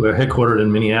headquartered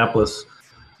in Minneapolis,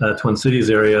 Twin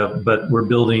Cities area, but we're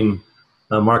building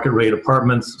market rate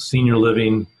apartments, senior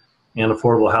living, and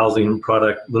affordable housing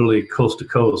product literally coast to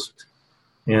coast.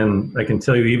 And I can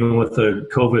tell you, even with the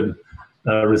COVID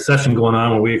recession going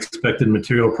on, where we expected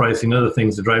material pricing, other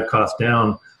things to drive costs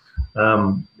down,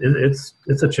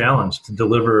 it's a challenge to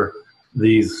deliver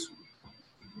these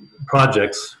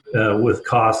projects with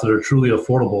costs that are truly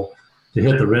affordable to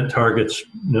hit the rent targets,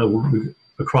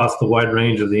 across the wide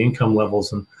range of the income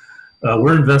levels. And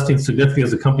we're investing significantly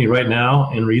as a company right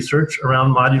now in research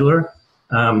around modular.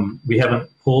 We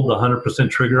haven't pulled the 100%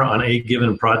 trigger on a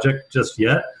given project just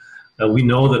yet. We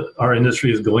know that our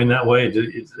industry is going that way.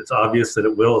 It's obvious that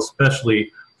it will,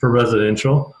 especially for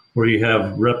residential, where you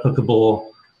have replicable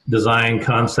design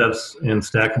concepts and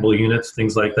stackable units,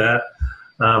 things like that.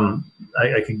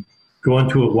 I could go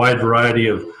into a wide variety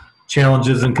of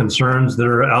challenges and concerns that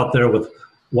are out there with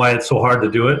why it's so hard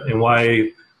to do it and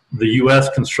why the U.S.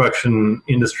 construction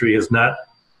industry has not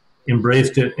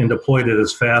embraced it and deployed it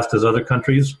as fast as other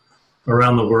countries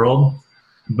around the world.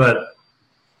 But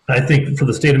I think for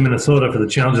the state of Minnesota, for the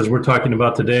challenges we're talking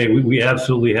about today, we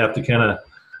absolutely have to kind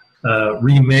of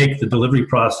remake the delivery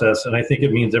process. And I think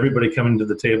it means everybody coming to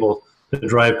the table to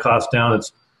drive costs down.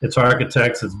 It's it's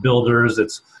architects, it's builders,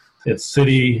 it's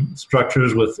city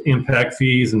structures with impact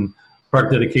fees and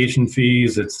park dedication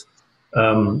fees, it's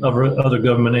other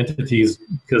government entities,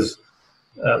 because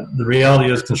the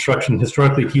reality is construction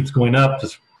historically keeps going up,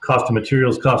 just cost of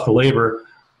materials, cost of labor,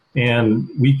 and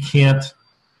we can't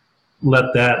let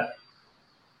that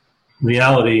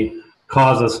reality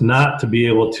cause us not to be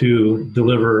able to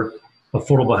deliver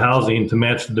affordable housing to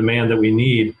match the demand that we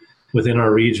need within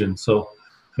our region. So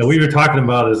what you're talking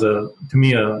about is, to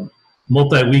me, a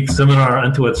multi-week seminar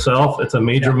unto itself. It's a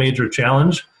major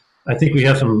challenge. I think we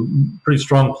have some pretty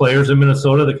strong players in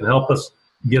Minnesota that can help us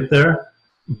get there,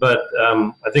 but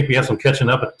I think we have some catching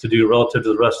up to do relative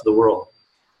to the rest of the world.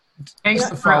 Thanks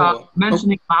for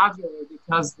mentioning modular,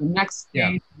 because the next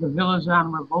stage of the Village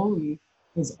on Rivoli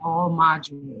is all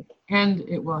modular, and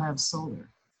it will have solar.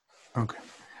 Okay.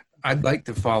 I'd like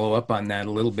to follow up on that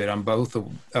a little bit, on both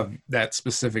of that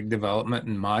specific development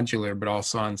and modular, but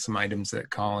also on some items that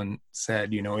Colin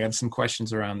said. You know, we have some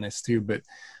questions around this too, but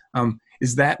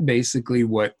is that basically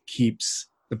what keeps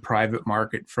the private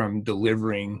market from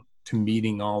delivering to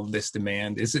meeting all of this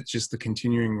demand? Is it just the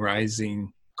continuing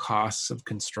rising costs of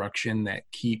construction that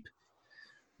keep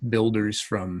builders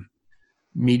from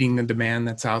meeting the demand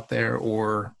that's out there,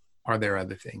 or are there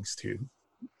other things too?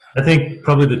 I think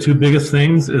probably the two biggest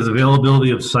things is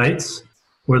availability of sites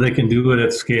where they can do it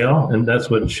at scale. And that's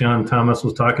what Sean Thomas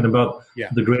was talking about,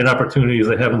 the great opportunities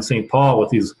they have in St. Paul with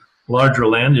these larger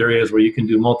land areas where you can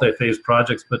do multi-phase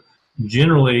projects. But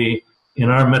generally in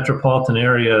our metropolitan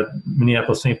area,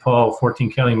 Minneapolis, St. Paul,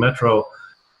 14 county metro,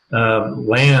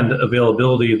 land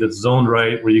availability that's zoned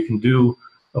right where you can do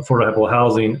affordable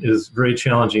housing is very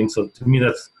challenging. So to me,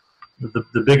 that's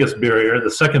the biggest barrier.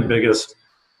 The second biggest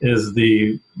is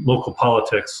the local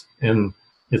politics, and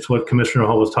it's what Commissioner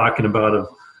Hall was talking about. Of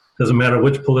doesn't matter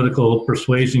which political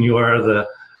persuasion you are, the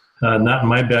not in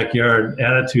my backyard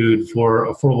attitude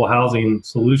for affordable housing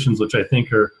solutions, which I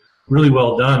think are really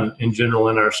well done in general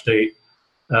in our state,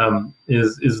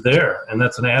 is there, and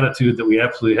that's an attitude that we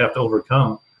absolutely have to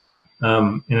overcome.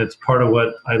 And it's part of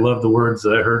what I love the words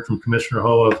that I heard from Commissioner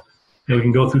Ho of, you know, we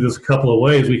can go through this a couple of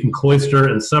ways. We can cloister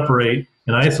and separate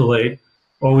and isolate,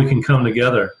 or we can come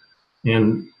together.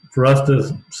 And for us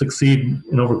to succeed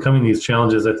in overcoming these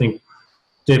challenges, I think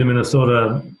state of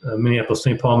Minnesota, Minneapolis,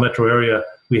 St. Paul metro area,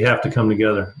 we have to come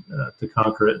together to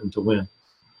conquer it and to win.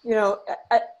 You know,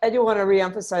 I do want to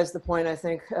reemphasize the point I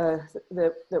think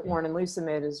that Warren and Lisa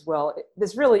made as well.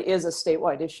 This really is a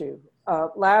statewide issue.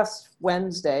 Last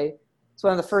Wednesday, it's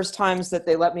one of the first times that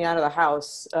they let me out of the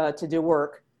house to do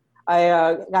work.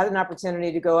 I got an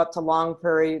opportunity to go up to Long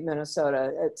Prairie,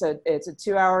 Minnesota. It's a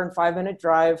 2-hour and 5-minute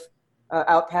drive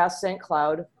out past St.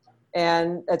 Cloud,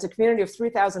 and it's a community of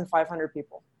 3,500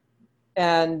 people.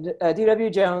 And D.W.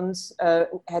 Jones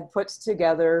had put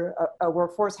together a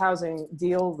workforce housing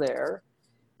deal there.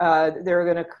 They're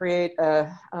going to create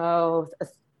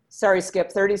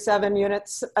 37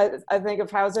 units, I think,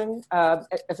 of housing,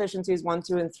 efficiencies 1,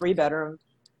 2, and 3 bedroom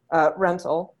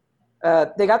rental.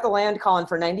 They got the land, Colin,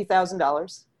 for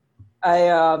 $90,000.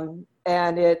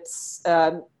 And it's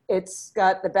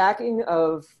got the backing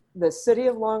of the city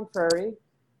of Long Prairie,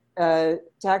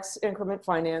 tax increment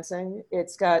financing.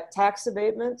 It's got tax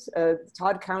abatements.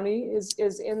 Todd County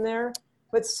is in there,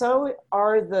 but so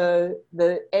are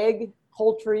the egg,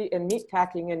 poultry, and meat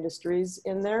packing industries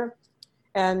in there.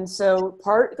 And so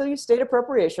partly state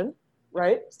appropriation,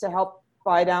 right, to help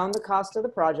buy down the cost of the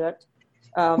project.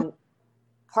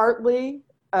 Partly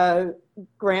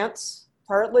grants,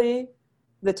 partly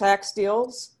the tax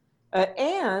deals,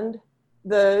 and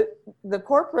the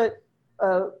corporate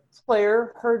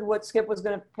player heard what Skip was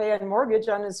going to pay on mortgage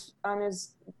on his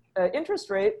interest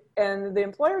rate, and the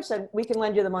employer said, we can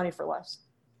lend you the money for less.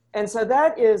 And so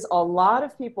that is a lot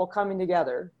of people coming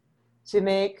together to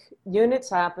make units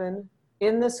happen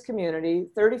in this community,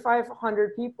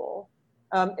 3,500 people,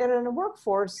 and in a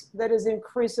workforce that is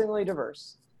increasingly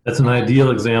diverse. That's an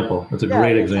ideal example. That's a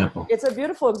great example. It's a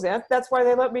beautiful example. That's why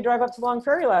they let me drive up to Long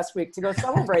Prairie last week to go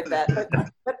celebrate that.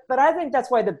 But I think that's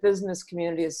why the business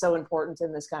community is so important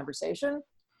in this conversation,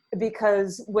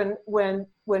 because when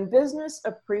business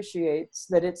appreciates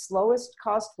that its lowest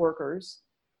cost workers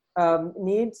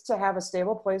needs to have a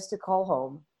stable place to call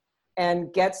home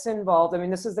and gets involved. I mean,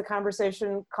 this is the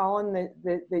conversation, Colin,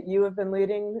 that you have been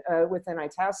leading within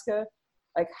Itasca.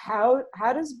 Like, how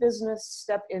does business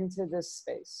step into this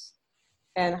space?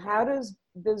 And how does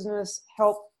business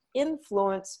help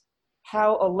influence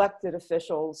how elected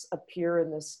officials appear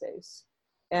in this space?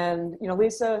 And, you know,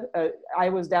 Lisa, I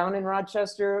was down in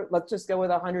Rochester, let's just go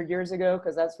with 100 years ago,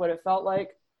 because that's what it felt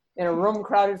like. in a room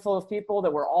crowded full of people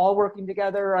that were all working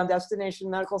together on Destination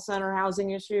Medical Center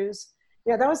housing issues.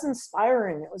 Yeah, that was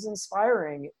inspiring. It was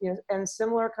inspiring. And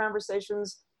similar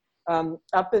conversations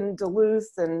up in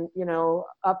Duluth and,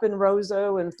 up in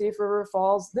Roseau and Thief River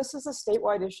Falls. This is a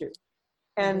statewide issue.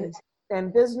 And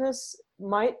business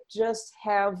might just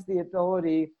have the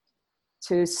ability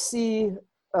to see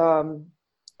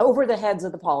over the heads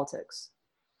of the politics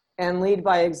and lead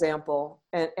by example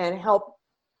and help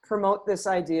promote this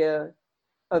idea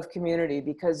of community,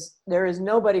 because there is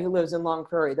nobody who lives in Long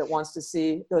Prairie that wants to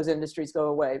see those industries go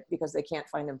away because they can't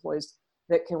find employees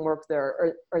that can work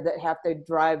there, or that have to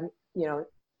drive,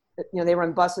 they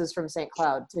run buses from St.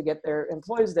 Cloud to get their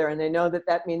employees there. And they know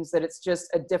that means that it's just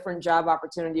a different job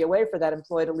opportunity away for that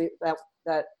employee to leave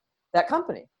that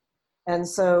company. And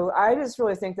so I just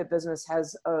really think that business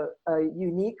has a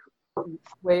unique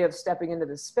way of stepping into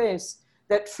this space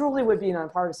that truly would be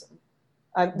nonpartisan.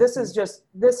 This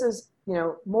is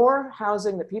more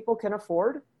housing that people can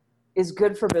afford is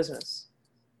good for business.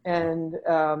 And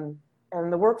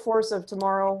the workforce of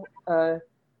tomorrow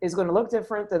is going to look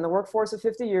different than the workforce of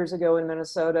 50 years ago in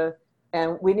Minnesota.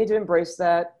 And we need to embrace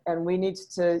that. And we need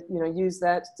to, use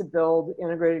that to build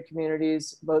integrated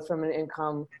communities, both from an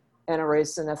income and a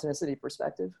race and ethnicity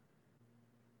perspective.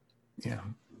 Yeah.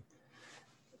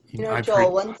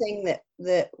 Joel, one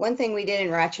thing we did in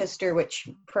Rochester, which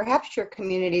perhaps your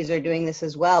communities are doing this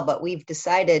as well, but we've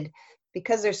decided,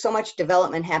 because there's so much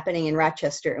development happening in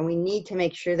Rochester, and we need to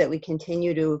make sure that we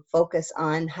continue to focus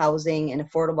on housing and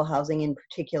affordable housing in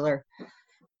particular,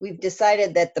 we've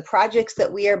decided that the projects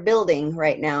that we are building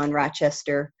right now in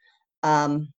Rochester,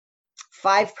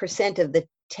 5% of the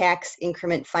tax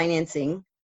increment financing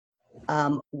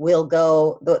will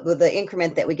go, the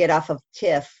increment that we get off of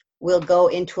TIF will go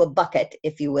into a bucket,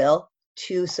 if you will,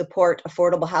 to support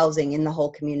affordable housing in the whole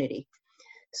community.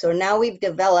 So now we've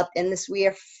developed, and we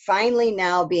are finally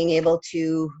now being able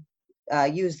to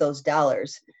use those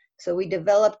dollars. So we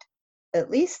developed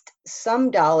at least some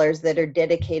dollars that are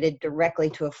dedicated directly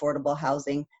to affordable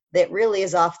housing that really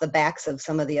is off the backs of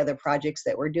some of the other projects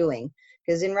that we're doing.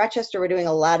 Because in Rochester, we're doing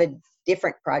a lot of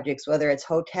different projects, whether it's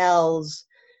hotels,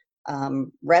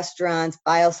 restaurants,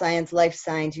 bioscience, life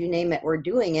science, you name it, we're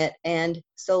doing it. And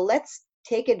so let's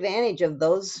take advantage of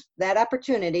that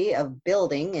opportunity of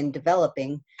building and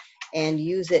developing and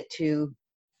use it to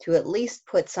at least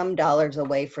put some dollars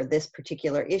away for this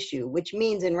particular issue, which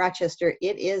means in Rochester,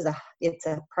 it's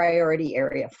a priority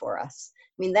area for us.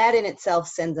 I mean, that in itself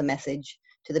sends a message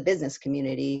to the business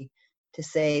community to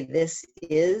say this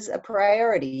is a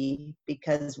priority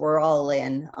because we're all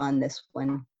in on this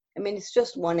one. I mean, it's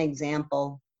just one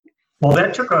example. Well,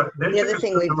 the other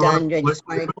thing we've done, I just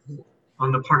wanted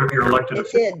on the part of your elected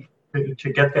officials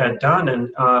to get that done,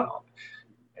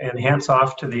 and hats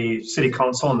off to the city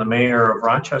council and the mayor of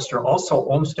Rochester. Also,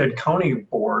 Olmsted County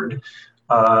Board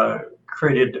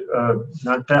created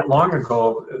not that long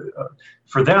ago,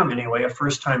 for them anyway, a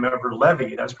first time ever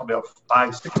levy. That's probably about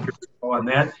 5-6 years ago on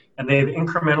that, and they've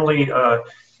incrementally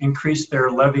increased their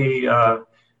levy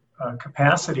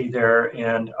capacity there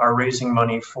and are raising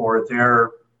money for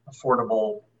their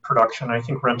affordable production. I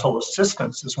think rental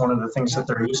assistance is one of the things that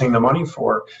they're using the money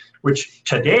for, which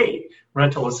today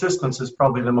rental assistance is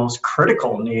probably the most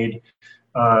critical need.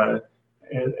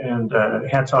 And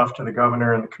hats off to the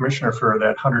governor and the commissioner for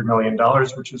that $100 million,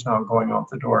 which is now going out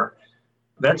the door.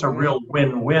 That's a real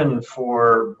win-win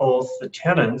for both the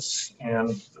tenants and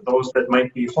those that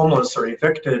might be homeless or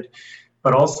evicted,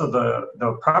 but also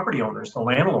the property owners, the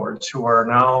landlords, who are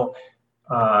now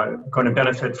going to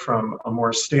benefit from a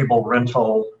more stable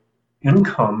rental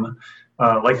income,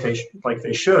 like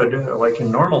they should, like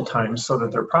in normal times, so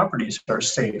that their properties are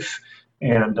safe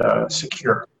and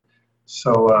secure.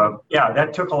 So yeah,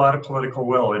 that took a lot of political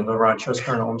will in the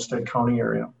Rochester and Olmsted County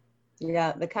area.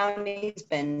 Yeah, the county's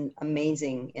been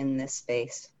amazing in this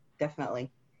space,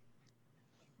 definitely.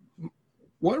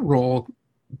 What role,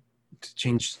 to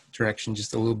change direction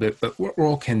just a little bit, but what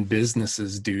role can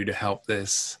businesses do to help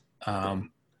this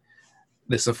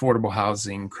this affordable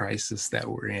housing crisis that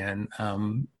we're in?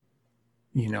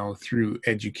 Through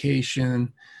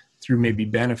education, through maybe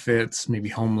benefits, maybe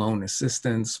home loan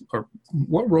assistance, or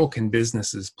what role can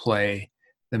businesses play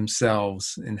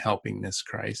themselves in helping this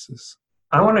crisis?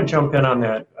 I want to jump in on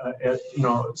that.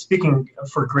 Speaking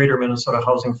for Greater Minnesota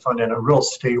Housing Fund and a real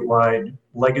statewide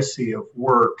legacy of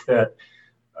work that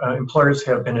employers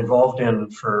have been involved in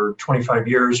for 25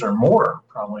 years or more,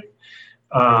 probably.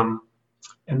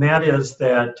 And that is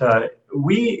that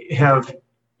we have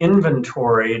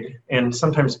inventoried and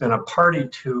sometimes been a party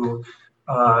to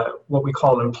what we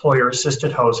call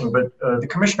employer-assisted housing. But the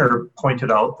commissioner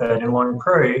pointed out that in Long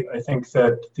Prairie, I think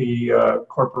that the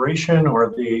corporation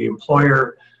or the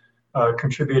employer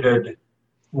contributed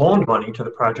loan money to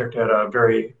the project at a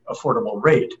very affordable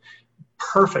rate.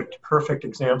 Perfect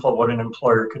example of what an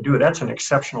employer could do. That's an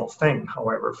exceptional thing,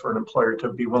 however, for an employer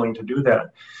to be willing to do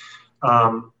that.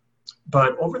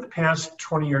 But over the past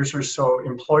 20 years or so,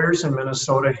 employers in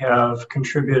Minnesota have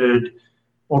contributed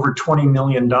over $20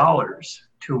 million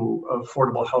to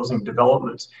affordable housing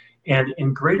developments. And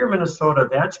in greater Minnesota,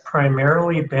 that's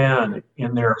primarily been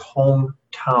in their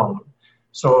hometown.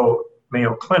 So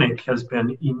Mayo Clinic has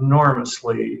been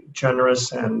enormously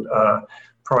generous and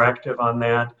proactive on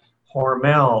that.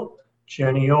 Hormel,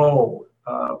 Genio,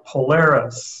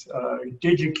 Polaris,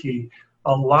 DigiKey,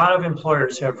 a lot of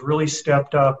employers have really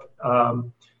stepped up,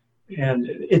 and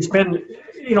it's been,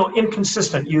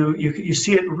 inconsistent. You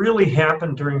see it really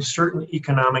happen during certain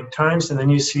economic times, and then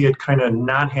you see it kind of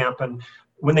not happen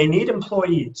when they need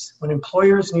employees, when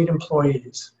employers need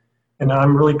employees. And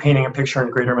I'm really painting a picture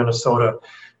in greater Minnesota.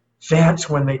 That's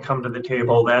when they come to the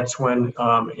table. That's when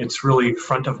it's really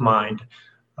front of mind.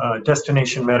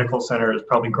 Destination Medical Center is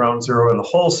probably ground zero in the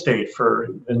whole state for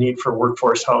the need for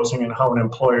workforce housing and how an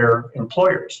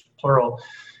employers, plural,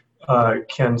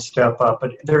 can step up.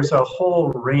 But there's a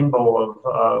whole rainbow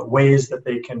of ways that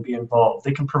they can be involved.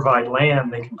 They can provide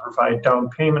land, they can provide down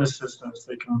payment assistance,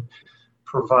 they can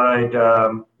provide,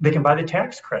 they can buy the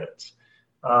tax credits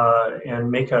and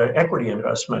make an equity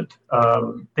investment.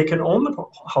 They can own the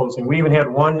housing. We even had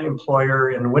one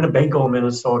employer in Winnebago,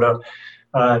 Minnesota,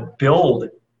 build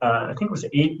I think it was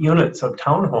 8 units of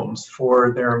townhomes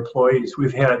for their employees.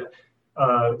 We've had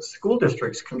school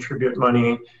districts contribute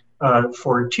money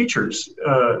for teachers,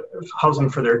 housing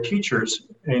for their teachers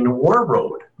in War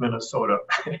Road, Minnesota.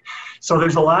 So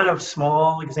there's a lot of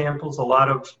small examples, a lot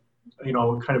of,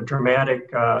 kind of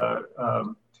dramatic,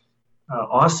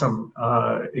 awesome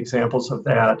examples of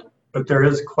that. But there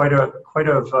is quite a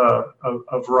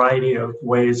variety of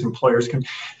ways employers can.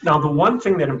 Now, the one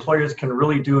thing that employers can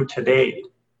really do today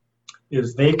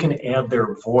is they can add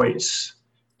their voice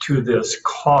to this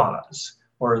cause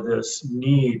or this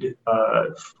need,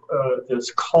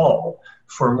 this call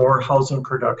for more housing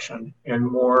production and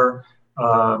more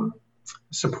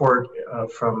support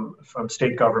from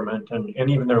state government and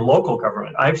even their local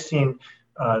government. I've seen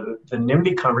the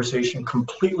NIMBY conversation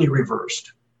completely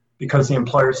reversed because the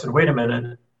employer said, wait a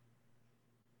minute,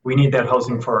 we need that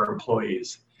housing for our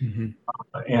employees. Mm-hmm.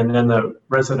 And then the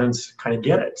residents kind of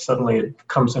get it. Suddenly it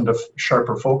comes into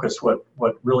sharper focus what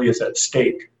really is at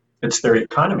stake. It's their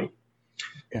economy.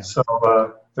 Yeah. So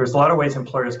there's a lot of ways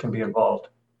employers can be involved.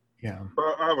 Yeah.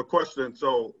 I have a question.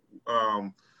 So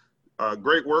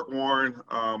great work, Warren.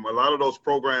 A lot of those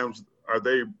programs, are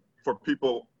they for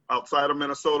people outside of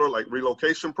Minnesota, like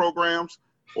relocation programs?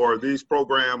 Or are these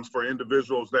programs for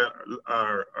individuals that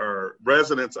are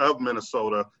residents of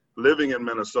Minnesota, living in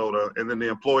Minnesota, and then the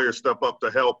employers step up to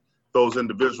help those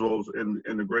individuals in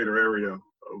the greater area?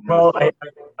 Well,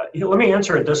 let me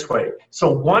answer it this way. So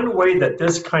one way that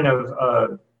this kind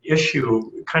of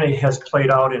issue kind of has played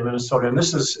out in Minnesota, and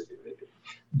this is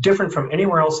different from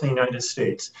anywhere else in the United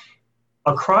States,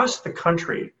 across the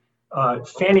country,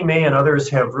 Fannie Mae and others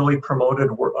have really promoted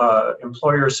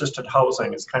employer-assisted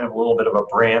housing. It's kind of a little bit of a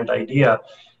brand idea.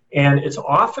 And it's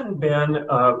often been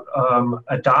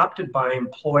adopted by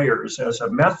employers as a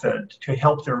method to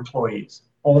help their employees,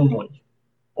 only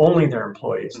their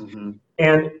employees. Mm-hmm.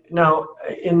 And now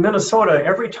in Minnesota,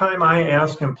 every time I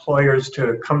ask employers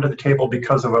to come to the table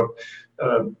because of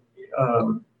a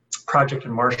project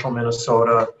in Marshall,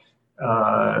 Minnesota,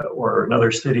 or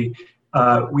another city,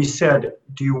 we said,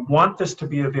 do you want this to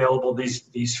be available,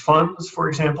 these funds, for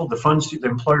example, the funds the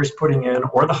employer's putting in,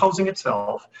 or the housing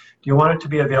itself, do you want it to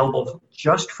be available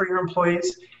just for your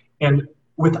employees? And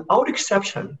without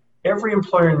exception, every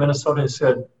employer in Minnesota has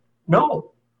said,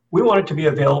 no, we want it to be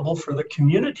available for the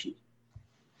community.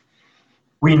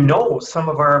 We know some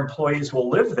of our employees will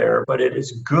live there, but it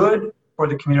is good for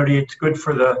the community. It's good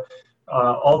for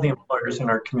all the employers in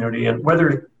our community, and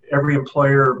whether every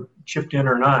employer chipped in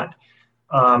or not.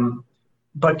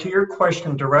 But to your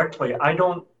question directly, I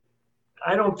don't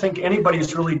think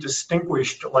anybody's really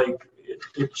distinguished like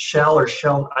it shall or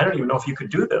shall. I don't even know if you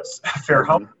could do this fair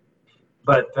housing,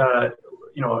 but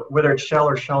whether it shall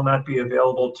or shall not be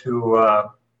available to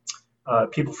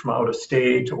people from out of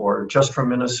state or just from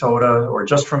Minnesota or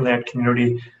just from that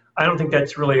community, I don't think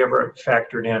that's really ever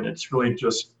factored in. It's really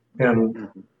just been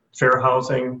fair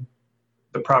housing,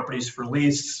 the property's for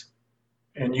lease,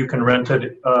 and you can rent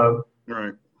it.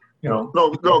 Right. No,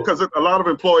 because a lot of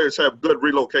employers have good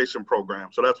relocation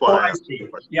programs, so that's why. I see.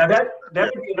 Yeah, that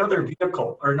would be another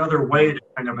vehicle or another way to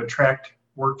kind of attract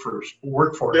workforce.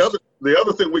 The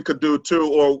other thing we could do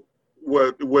too, or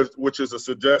which is a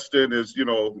suggestion, is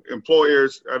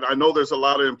employers, and I know there's a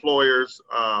lot of employers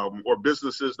or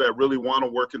businesses that really want to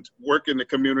work in the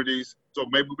communities. So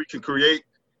maybe we can create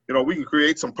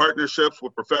some partnerships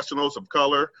with professionals of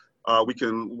color. We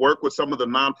can work with some of the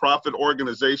nonprofit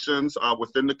organizations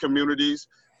within the communities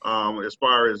as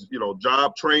far as,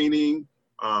 job training,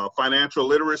 financial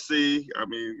literacy. I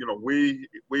mean,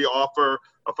 we offer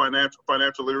a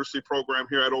financial literacy program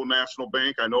here at Old National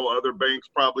Bank. I know other banks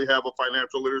probably have a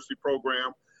financial literacy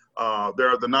program. There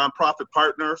are the nonprofit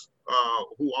partners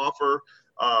who offer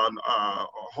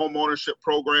home ownership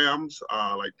programs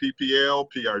like PPL,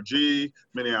 PRG,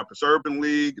 Minneapolis Urban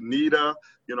League, NEDA.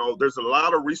 There's a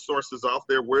lot of resources out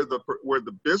there where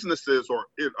the businesses or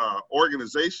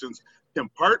organizations can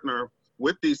partner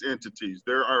with these entities.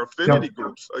 There are affinity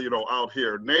groups, out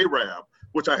here, NARAB,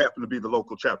 which I happen to be the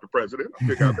local chapter president. I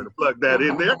think I better plug that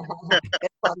in there.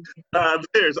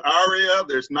 There's ARIA,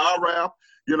 there's NARAB.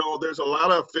 There's a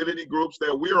lot of affinity groups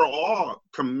that we are all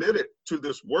committed to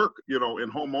this work, in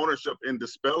home ownership and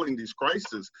dispelling these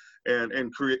crises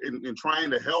and trying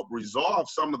to help resolve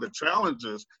some of the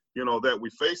challenges, that we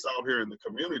face out here in the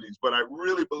communities. But I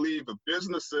really believe if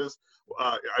businesses,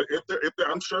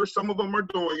 I'm sure some of them are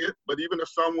doing it, but even if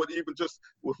some would if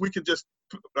we could just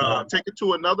take it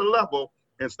to another level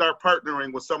and start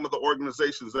partnering with some of the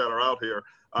organizations that are out here,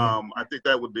 I think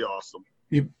that would be awesome.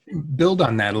 You build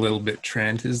on that a little bit,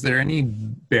 Trent. Is there any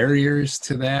barriers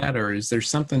to that, or is there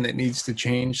something that needs to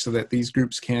change so that these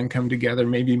groups can come together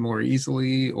maybe more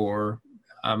easily? Or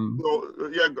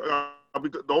the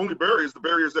only barrier is the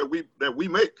barriers that we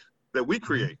make, that we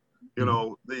create.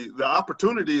 The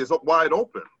opportunity is wide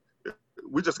open.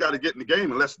 We just got to get in the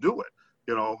game and let's do it.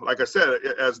 Like I said,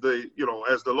 as the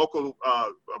local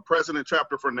president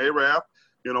chapter for NARAB,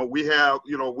 we have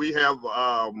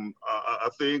a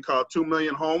thing called 2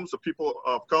 million homes of people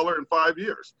of color in 5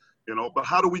 years. But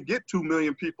how do we get 2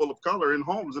 million people of color in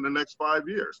homes in the next 5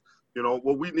 years?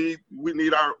 Well, we need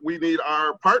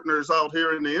our partners out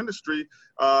here in the industry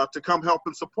to come help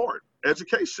and support.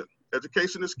 Education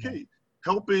is key.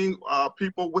 Helping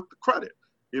people with the credit.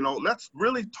 Let's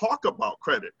really talk about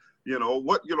credit.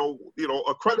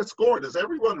 A credit score. Does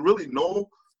everyone really know?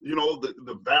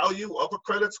 The value of a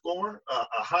credit score,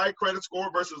 a high credit score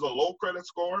versus a low credit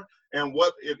score, and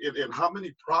and how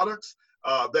many products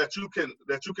that you can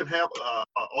have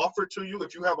offered to you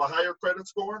if you have a higher credit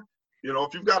score.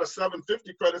 If you've got a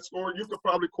 750 credit score, you could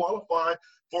probably qualify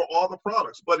for all the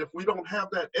products. But if we don't have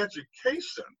that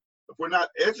education, if we're not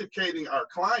educating our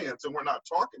clients and we're not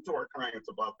talking to our clients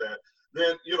about that,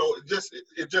 then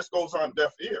it just goes on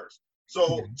deaf ears.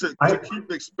 So to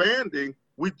keep expanding,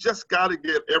 we just got to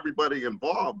get everybody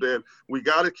involved, and we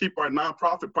got to keep our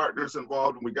nonprofit partners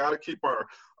involved, and we got to keep our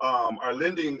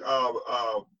lending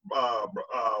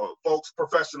folks,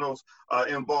 professionals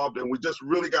involved, and we just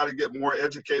really got to get more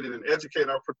educated and educate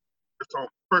our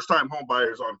first-time home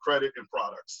buyers on credit and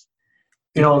products.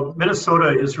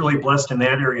 Minnesota is really blessed in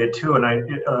that area too,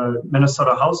 and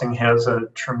Minnesota Housing has a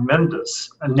tremendous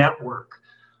network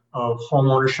of home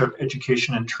ownership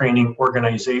education and training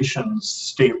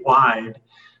organizations statewide.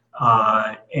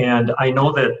 And I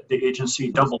know that the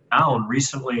agency doubled down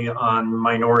recently on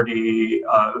minority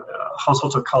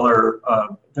households of color,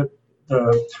 the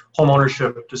home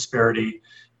ownership disparity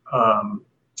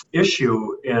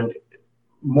issue, and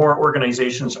more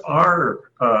organizations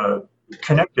are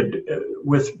connected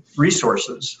with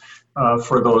resources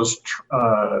for those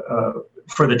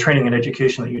for the training and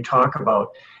education that you talk about.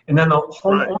 And then the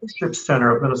Home Ownership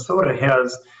Center of Minnesota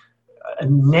has a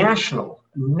national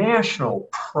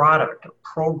product, a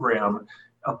program,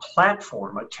 a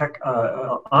platform,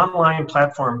 online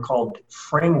platform called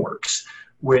Frameworks,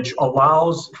 which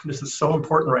allows, this is so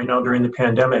important right now during the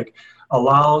pandemic,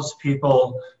 allows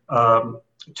people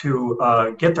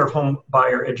to get their home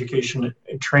buyer education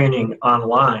training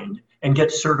online and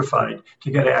get certified to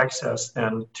get access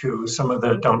then to some of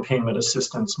the down payment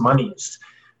assistance monies.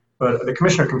 But the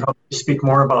commissioner can probably speak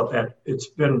more about that. It's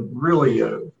been really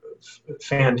a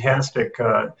fantastic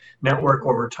network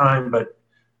over time, but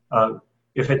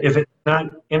if it's not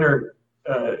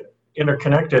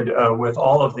interconnected with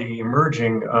all of the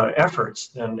emerging efforts,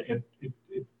 then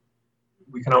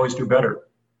we can always do better.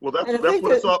 Well, that's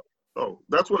what it's all. Oh,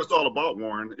 that's what it's all about,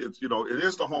 Warren. It's, it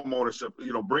is the home ownership,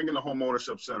 bringing the home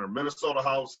ownership center, Minnesota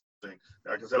Housing.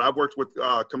 Like I said, I've worked with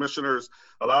commissioners,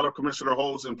 a lot of Commissioner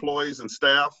Ho's employees and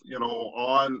staff,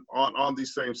 on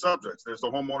these same subjects. There's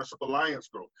the Home Ownership Alliance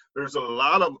group. There's a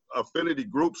lot of affinity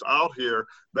groups out here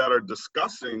that are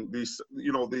discussing these,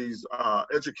 these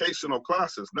educational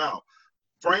classes. Now,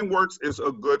 Frameworks is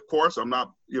a good course. I'm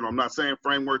not saying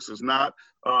Frameworks is not,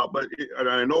 and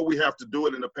I know we have to do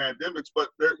it in the pandemics, but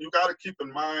you got to keep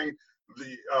in mind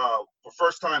for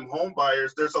first-time home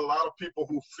buyers, there's a lot of people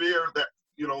who fear that,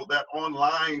 that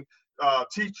online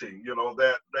teaching,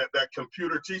 that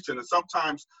computer teaching. And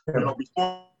sometimes,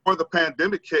 before the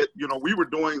pandemic hit, we were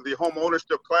doing the home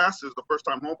ownership classes, the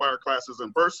first-time home buyer classes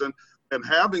in person, and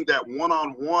having that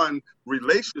one-on-one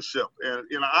relationship. And,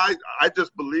 I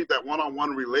just believe that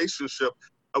one-on-one relationship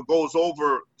goes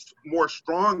over more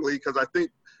strongly, because I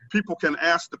think people can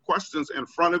ask the questions in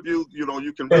front of you.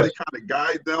 You can really kind of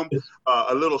guide them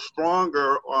a little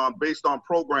stronger based on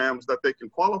programs that they can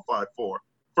qualify for.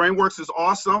 Frameworks is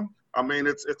awesome. I mean,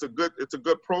 it's a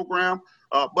good program,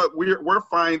 but we're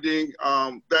finding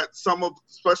that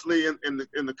especially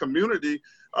in the community,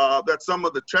 that some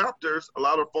of the chapters, a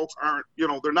lot of folks aren't,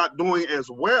 they're not doing as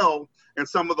well in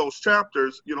some of those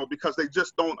chapters, because they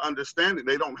just don't understand it.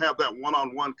 They don't have that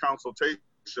one-on-one consultation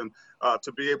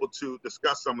to be able to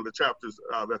discuss some of the chapters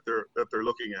that they're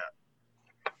looking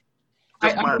at.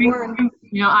 I think,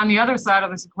 on the other side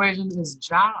of this equation is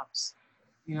jobs.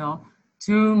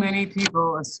 Too many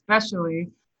people, especially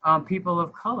people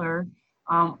of color,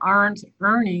 aren't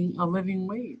earning a living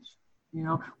wage.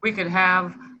 We could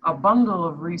have a bundle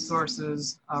of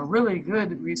resources, really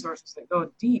good resources that go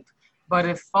deep, but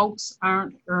if folks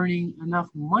aren't earning enough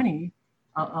money,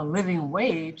 a living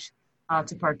wage,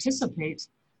 to participate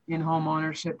in home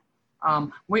ownership,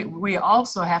 we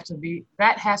also has to be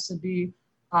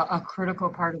a critical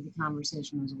part of the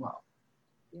conversation as well.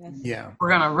 Yes. Yeah. We're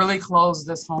going to really close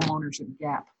this home ownership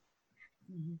gap.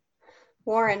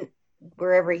 Warren,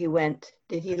 wherever he went,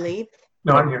 did he leave?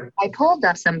 No, I'm here. I pulled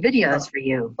up some videos for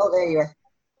you. Oh, there you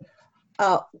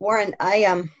are. Warren,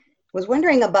 I was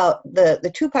wondering about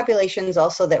the two populations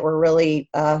also that were really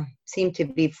seem to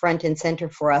be front and center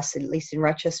for us, at least in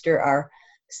Rochester, our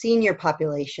senior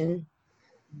population.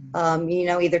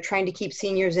 Either trying to keep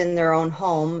seniors in their own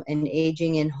home and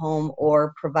aging in home,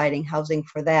 or providing housing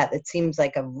for that. It seems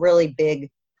like a really big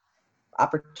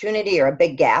opportunity or a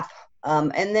big gap.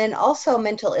 And then also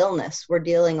mental illness. We're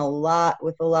dealing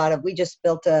we just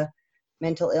built a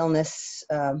mental illness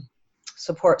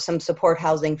support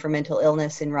housing for mental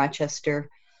illness in Rochester.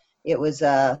 It was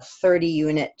a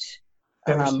 30-unit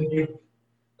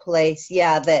place,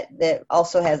 that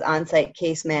also has on-site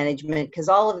case management, because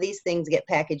all of these things get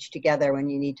packaged together when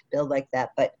you need to build like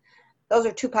that. But those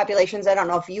are two populations. I don't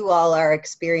know if you all are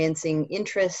experiencing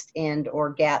interest and or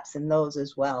gaps in those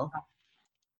as well.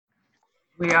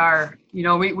 We are,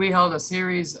 we held a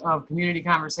series of community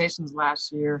conversations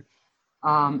last year,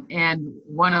 and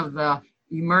one of the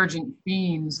emergent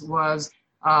themes was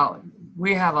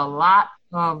we have a lot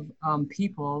of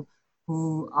people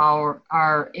who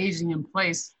are aging in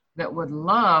place that would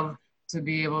love to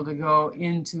be able to go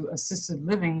into assisted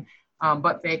living,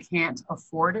 but they can't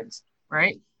afford it,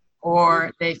 right?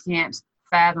 Or they can't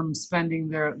fathom spending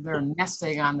their nest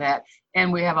egg on that.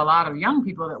 And we have a lot of young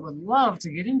people that would love to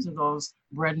get into those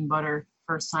bread and butter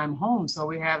first-time homes. So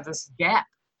we have this gap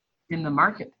in the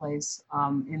marketplace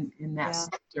in that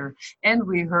sector. And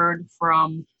we heard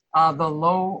from the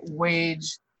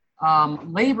low-wage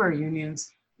labor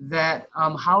unions that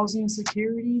housing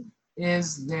security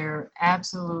is their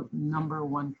absolute number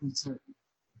one concern.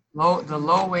 The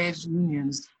low-wage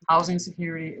unions, housing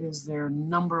security is their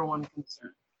number one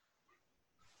concern.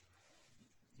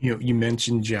 You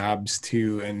mentioned jobs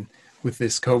too, and with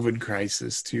this COVID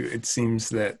crisis too, it seems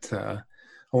that a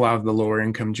lot of the lower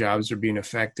income jobs are being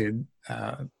affected,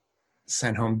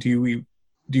 sent home. Do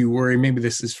you worry, maybe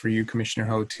this is for you, Commissioner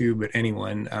Ho too, but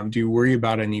anyone, do you worry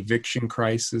about an eviction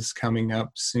crisis coming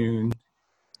up soon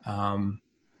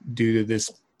due to this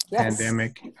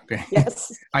pandemic? Okay.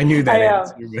 Yes. I knew that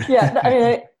answer.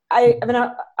 Yeah,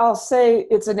 I'll say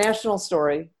it's a national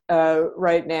story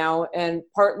right now, and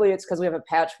partly it's because we have a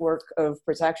patchwork of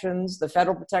protections. The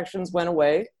federal protections went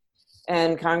away,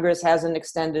 and Congress hasn't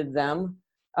extended them.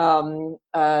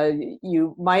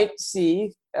 You might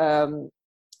see HUD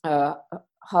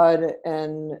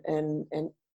and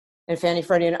Fannie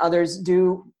Freddie and others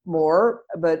do more,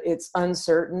 but it's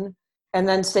uncertain. And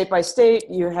then state by state,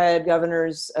 you had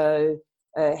governors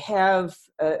have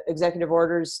executive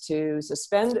orders to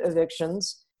suspend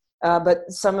evictions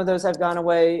But some of those have gone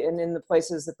away, and in the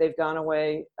places that they've gone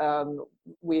away,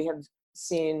 we have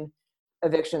seen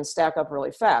evictions stack up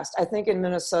really fast. I think in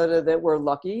Minnesota that we're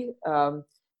lucky.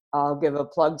 I'll give a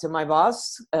plug to my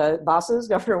bosses,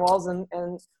 Governor Walz and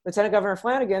Lieutenant Governor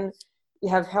Flanagan,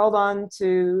 have held on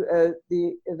to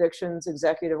the evictions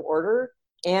executive order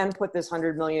and put this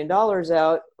 $100 million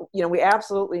out. You know, we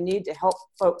absolutely need to help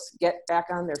folks get back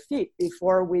on their feet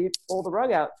before we pull the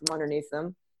rug out from underneath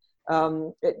them,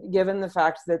 given the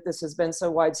fact that this has been so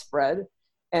widespread.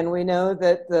 And we know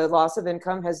that the loss of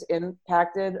income has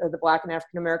impacted the Black and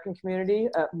African American community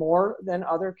more than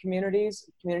other communities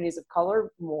of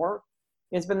color more.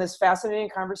 It's been this fascinating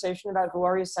conversation about who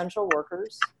are essential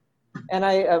workers. And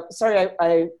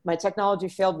my technology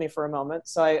failed me for a moment,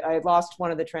 so I lost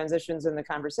one of the transitions in the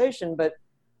conversation. But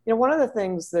you know, one of the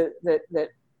things that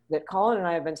Colin and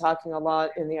I have been talking a lot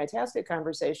in the Itasca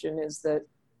conversation is that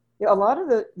a lot of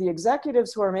the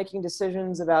executives who are making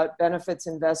decisions about benefits,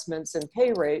 investments, and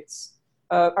pay rates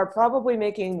are probably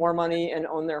making more money and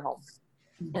own their home.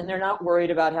 And they're not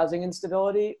worried about housing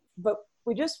instability, but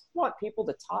we just want people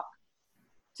to talk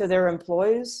to their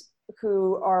employees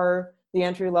who are the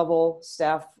entry-level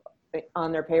staff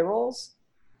on their payrolls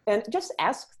and just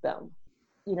ask them,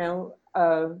 you know,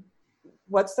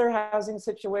 what's their housing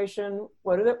situation?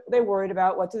 What are they worried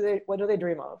about? What do they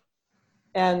dream of?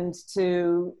 And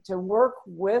to work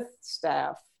with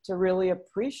staff to really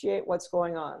appreciate what's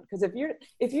going on. Because if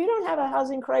you don't have a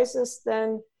housing crisis,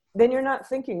 then you're not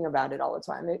thinking about it all the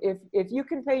time. If you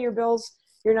can pay your bills,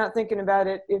 you're not thinking about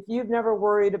it. If you've never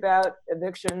worried about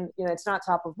eviction, you know, it's not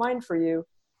top of mind for you.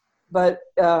 But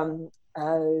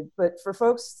for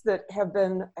folks that have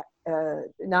been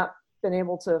not been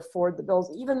able to afford the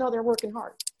bills, even though they're working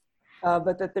hard,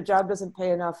 but that the job doesn't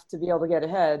pay enough to be able to get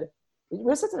ahead,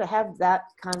 we're supposed to have that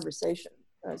conversation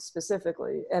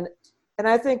specifically, and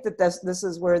I think that this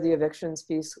is where the evictions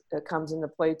piece comes into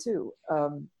play too.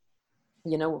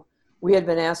 You know, we had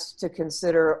been asked to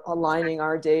consider aligning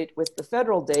our date with the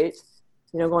federal date,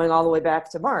 you know, going all the way back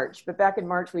to March. But back in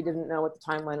March, we didn't know what the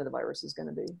timeline of the virus is going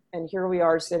to be, and here we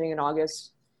are sitting in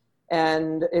August,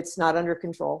 and it's not under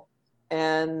control,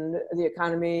 and the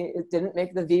economy, it didn't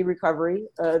make the V recovery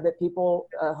that people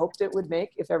hoped it would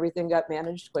make if everything got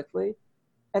managed quickly.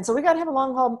 And so we got to have a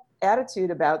long haul attitude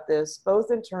about this,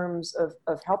 both in terms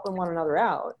of helping one another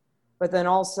out, but then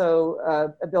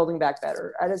also building back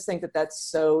better. I just think that that's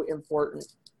so important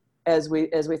as we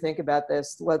think about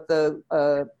this. What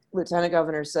the Lieutenant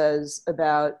Governor says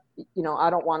about, you know, I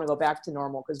don't want to go back to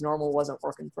normal because normal wasn't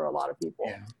working for a lot of people.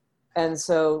 Yeah. And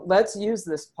so let's use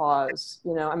this pause.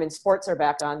 You know, I mean, sports are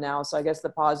back on now, so I guess the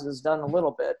pause is done a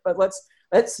little bit. But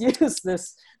let's use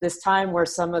this time where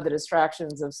some of the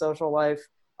distractions of social life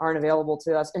aren't available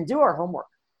to us and do our homework.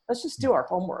 Let's just do our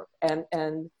homework and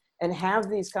have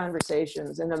these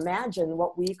conversations and imagine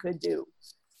what we could do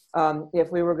if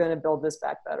we were going to build this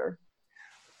back better.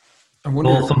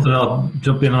 Well, something I'll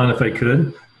jump in on if I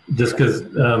could, just because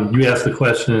you asked the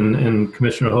question and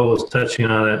Commissioner Ho was touching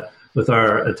on it. With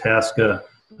our Itasca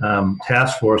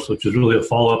task force, which is really a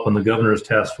follow-up on the governor's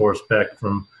task force back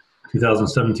from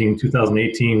 2017,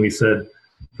 2018, we said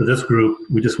for this group,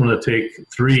 we just want to take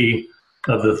 3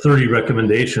 of the 30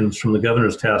 recommendations from the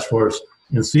governor's task force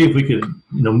and see if we could,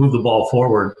 you know, move the ball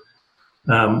forward.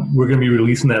 We're going to be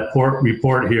releasing that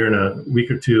report here in a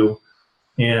week or two.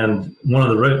 And one of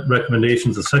the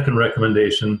recommendations, the second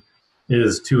recommendation,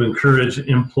 is to encourage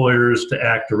employers to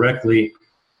act directly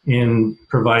in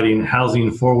providing housing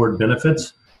forward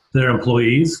benefits to their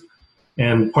employees.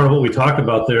 And part of what we talked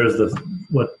about there is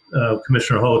what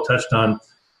Commissioner Ho touched on,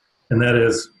 and that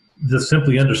is just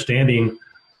simply understanding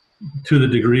to the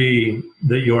degree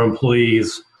that your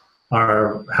employees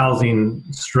are housing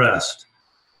stressed.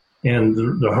 And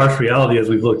the harsh reality as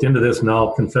we've looked into this, and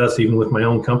I'll confess even with my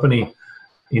own company,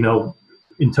 you know,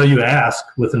 until you ask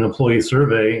with an employee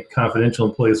survey, confidential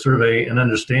employee survey, and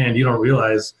understand, you don't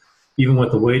realize even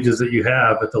with the wages that you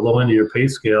have at the low end of your pay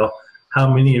scale,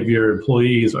 how many of your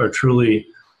employees are truly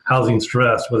housing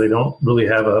stressed where they don't really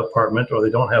have an apartment or they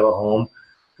don't have a home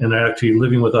and they're actually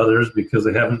living with others because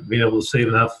they haven't been able to save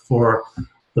enough for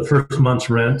the first month's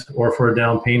rent or for a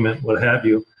down payment, what have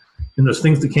you. And there's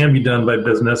things that can be done by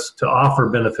business to offer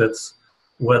benefits,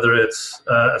 whether it's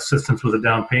assistance with a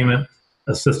down payment,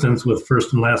 assistance with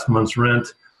first and last month's rent,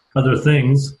 other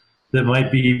things that might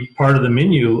be part of the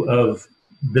menu of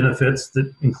benefits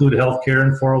that include healthcare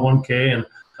and 401k and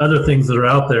other things that are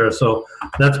out there. So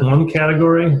that's one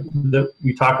category that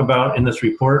we talk about in this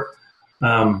report.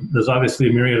 There's obviously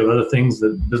a myriad of other things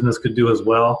that business could do as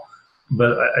well.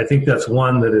 But I think that's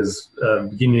one that is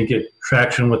beginning to get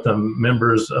traction with the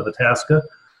members of Itasca.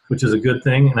 which is a good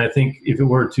thing. And I think if it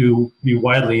were to be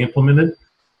widely implemented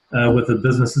with the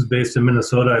businesses based in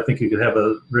Minnesota, I think it could have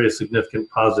a very significant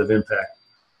positive impact.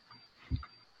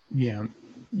 Yeah,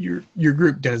 your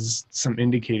group does some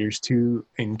indicators too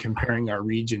in comparing our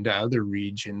region to other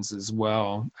regions as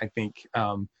well. I think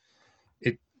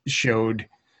it showed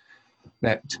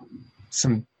that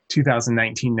some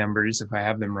 2019 numbers, if I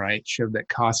have them right, showed that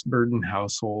cost burden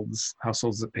households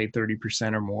that pay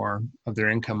 30% or more of their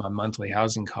income on monthly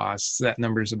housing costs, that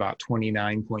number is about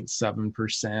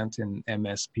 29.7% in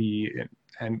MSP.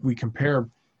 And we compare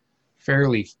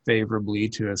fairly favorably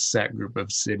to a set group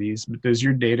of cities. But does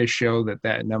your data show that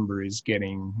that number is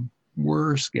getting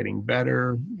worse, getting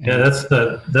better? Yeah, that's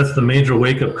the major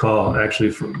wake-up call,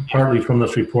 actually, partly from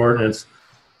this report. And it's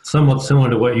somewhat similar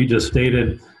to what you just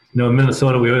stated. You know, in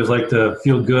Minnesota, we always like to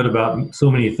feel good about so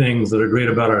many things that are great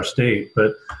about our state,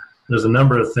 but there's a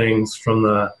number of things from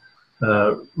the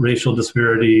racial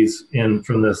disparities and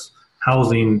from this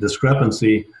housing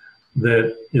discrepancy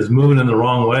that is moving in the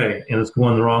wrong way, and it's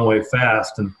going the wrong way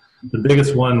fast. And the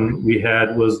biggest one we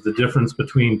had was the difference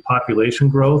between population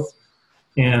growth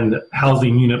and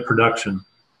housing unit production.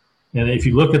 And if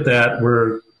you look at that,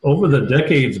 we're over the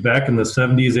decades back in the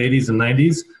 70s, 80s, and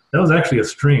 90s, that was actually a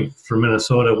strength for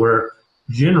Minnesota, where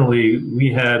generally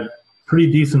we had pretty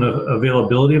decent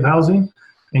availability of housing.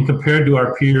 And compared to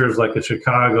our peers like a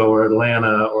Chicago or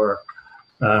Atlanta or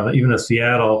even a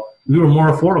Seattle, we were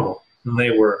more affordable than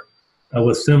they were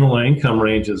with similar income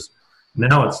ranges.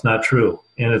 Now it's not true,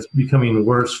 and it's becoming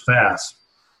worse fast.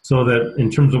 So that in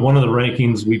terms of one of the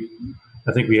rankings,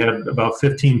 I think we had about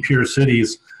 15 peer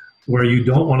cities where you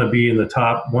don't want to be in the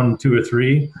top 1, 2, or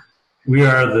 3. We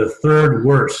are the third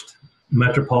worst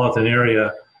metropolitan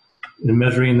area in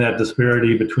measuring that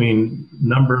disparity between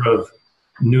number of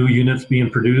new units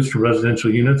being produced for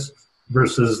residential units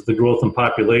versus the growth in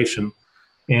population.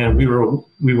 And we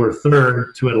were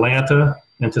third to Atlanta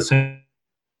and to San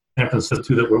Francisco,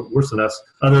 two that were worse than us.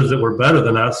 Others that were better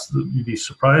than us, that you'd be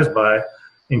surprised by,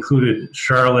 included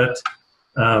Charlotte,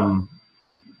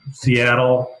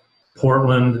 Seattle,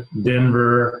 Portland,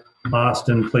 Denver,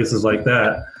 Austin, places like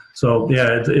that. So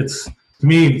yeah, it's to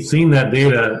me, seeing that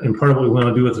data, and part of what we want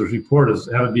to do with this report is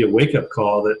have it be a wake-up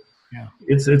call that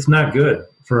it's not good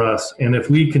for us. And if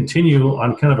we continue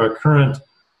on kind of our current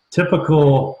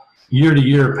typical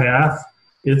year-to-year path,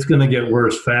 it's going to get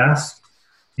worse fast.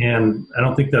 And I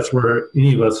don't think that's where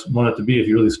any of us want it to be if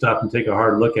you really stop and take a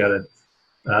hard look at it.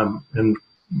 And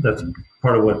that's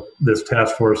part of what this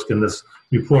task force and this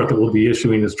report that we'll be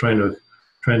issuing is trying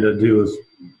to do is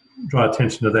draw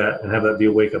attention to that and have that be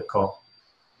a wake-up call.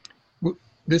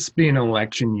 This being an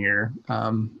election year,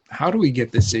 how do we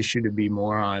get this issue to be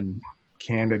more on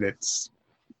candidates'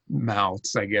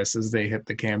 mouths, I guess, as they hit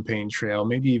the campaign trail,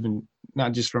 maybe even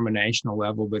not just from a national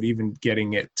level, but even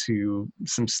getting it to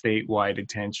some statewide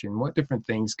attention? What different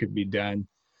things could be done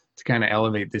to kind of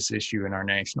elevate this issue in our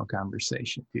national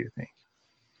conversation, do you think?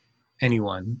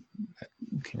 Anyone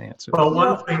can answer. Well,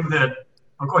 one thing that,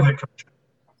 go ahead, Commissioner.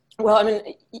 Well, I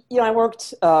mean, you know, I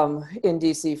worked in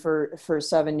DC for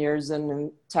 7 years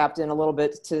and tapped in a little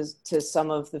bit to some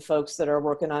of the folks that are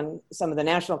working on some of the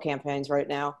national campaigns right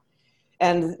now.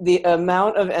 And the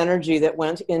amount of energy that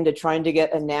went into trying to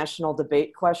get a national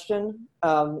debate question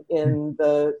in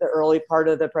the early part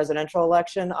of the presidential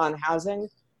election on housing,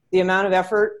 the amount of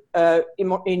effort,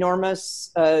 enormous,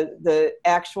 the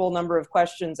actual number of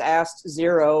questions asked,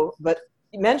 0, but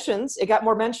mentions, it got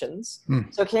more mentions.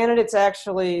 So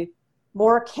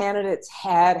more candidates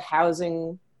had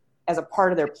housing as a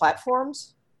part of their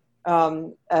platforms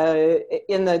in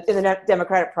the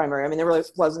Democratic primary. I mean, there really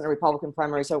wasn't a Republican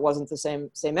primary, so it wasn't the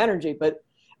same energy. But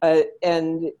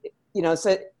and you know,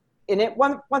 so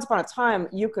once upon a time,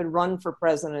 you could run for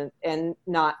president and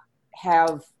not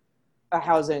have a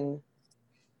housing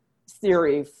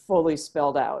theory fully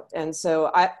spelled out. And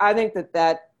so I think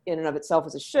that in and of itself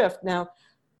is a shift. Now,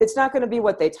 it's not going to be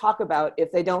what they talk about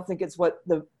if they don't think it's what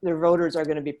their voters are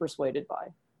going to be persuaded by.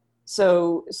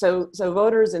 So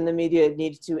voters and the media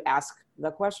need to ask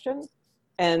the question,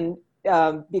 and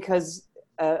because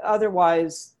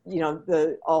otherwise, you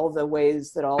know, all the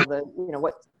ways that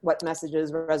what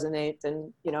messages resonate,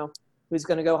 and you know, who's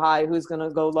going to go high, who's going to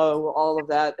go low, all of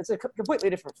that. It's a completely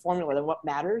different formula than what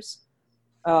matters.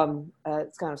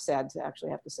 It's kind of sad to actually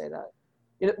have to say that.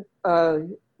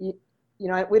 You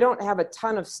know, we don't have a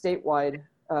ton of statewide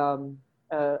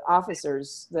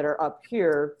officers that are up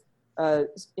here.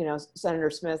 You know, Senator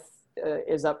Smith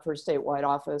is up for statewide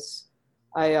office.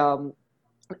 But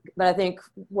I think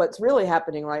what's really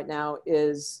happening right now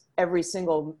is every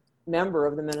single member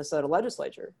of the Minnesota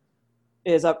legislature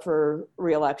is up for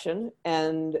reelection.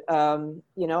 And,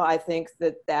 I think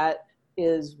that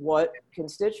is what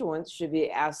constituents should be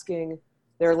asking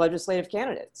their legislative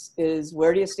candidates is,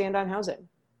 where do you stand on housing?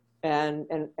 And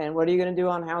what are you going to do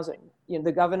on housing?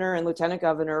 The governor and lieutenant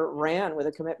governor ran with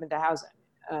a commitment to housing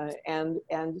and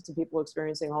to people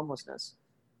experiencing homelessness.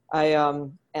 I have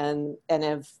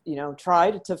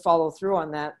tried to follow through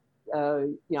on that.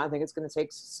 I think it's going to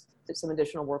take some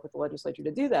additional work with the legislature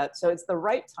to do that. So it's the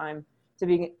right time to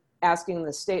be asking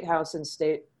the state house and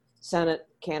state Senate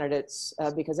candidates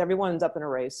because everyone's up in a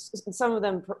race. And some of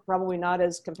them probably not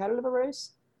as competitive a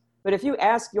race. But if you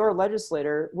ask your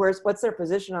legislator what's their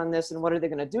position on this and what are they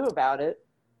going to do about it,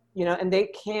 and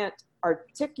they can't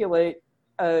articulate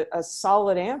a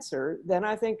solid answer, then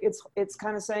I think it's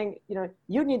kind of saying,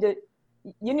 you need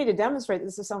to demonstrate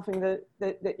this is something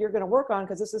that you're going to work on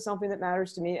because this is something that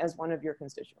matters to me as one of your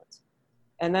constituents.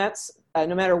 And that's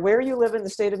no matter where you live in the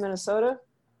state of Minnesota,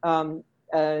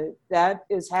 that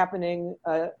is happening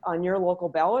on your local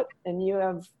ballot, and you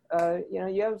have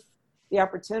the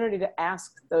opportunity to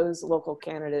ask those local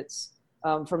candidates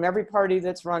from every party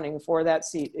that's running for that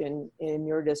seat in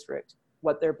your district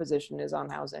what their position is on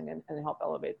housing and help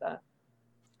elevate that.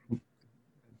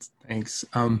 Thanks.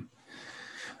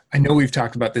 I know we've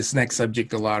talked about this next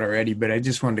subject a lot already, but I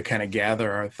just wanted to kind of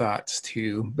gather our thoughts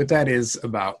too. But that is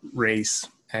about race,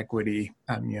 equity.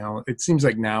 It seems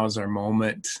like now is our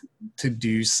moment to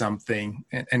do something.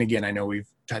 And again, I know we've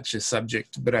touched this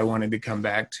subject, but I wanted to come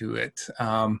back to it.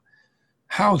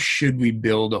 How should we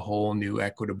build a whole new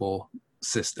equitable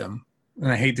system? And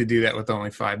I hate to do that with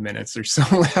only 5 minutes or so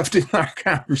left in our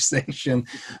conversation,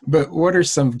 but what are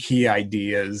some key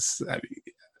ideas?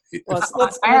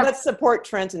 Let's support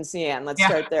Trent and Cian. Let's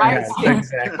start there.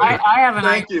 Exactly. I have an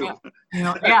Thank idea.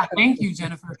 you. Thank you,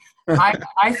 Jennifer.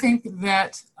 I think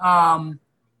that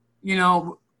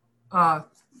the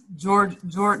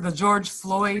George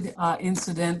Floyd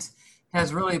incident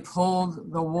has really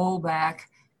pulled the wool back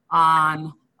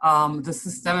on the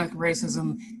systemic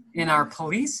racism in our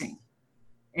policing.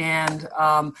 And this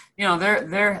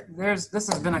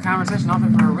has been a conversation out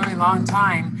there for a really long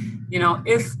time.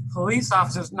 If police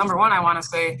officers, number one, I want to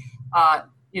say,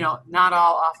 not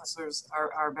all officers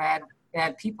are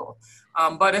bad people.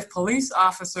 But if police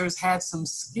officers had some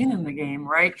skin in the game,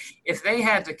 right? If they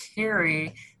had to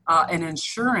carry an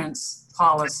insurance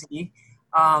policy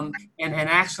and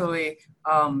actually,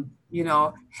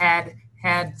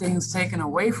 had things taken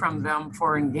away from them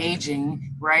for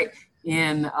engaging, right,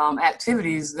 in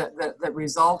activities that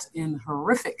result in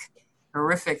horrific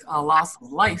loss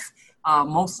of life,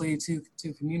 mostly to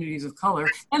communities of color,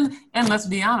 and let's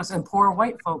be honest, and poor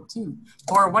white folk too.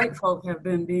 Poor white folk have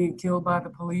been being killed by the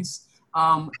police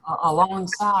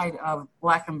alongside of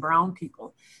Black and brown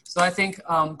people. So I think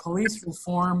police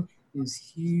reform is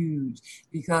huge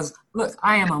because, look,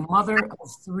 I am a mother of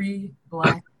 3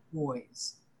 Black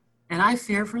boys, and I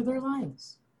fear for their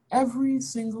lives every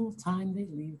single time they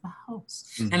leave the house.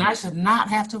 Mm-hmm. And I should not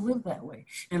have to live that way.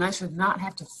 And I should not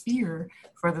have to fear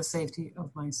for the safety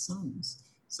of my sons.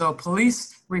 So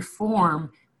police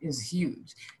reform is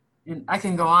huge. And I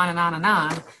can go on and on and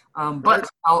on, but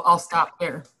I'll stop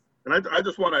there. And I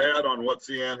just want to add on what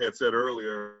Cian had said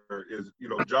earlier is,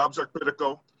 jobs are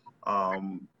critical,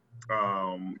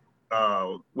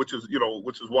 which is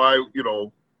why,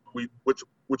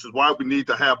 which is why we need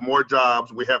to have more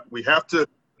jobs. We have to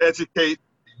educate.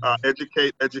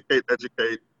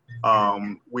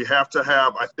 We have to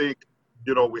have, I think,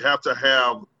 we have to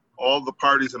have all the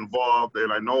parties involved.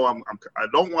 And I know I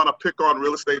don't want to pick on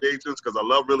real estate agents because I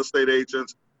love real estate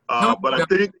agents, but I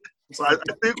think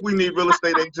we need real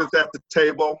estate agents at the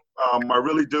table. I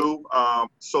really do,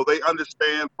 so they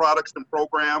understand products and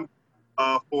programs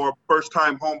for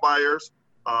first-time home buyers,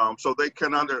 so they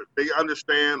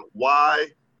understand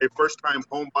why a first-time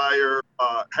home buyer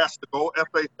has to go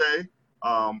FHA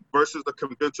versus a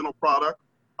conventional product.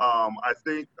 I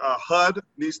think HUD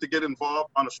needs to get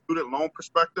involved on a student loan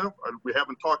perspective. We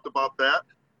haven't talked about that.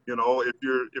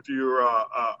 If you're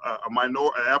a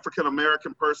minority African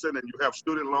American person and you have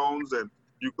student loans and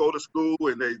you go to school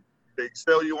and they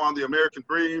sell you on the American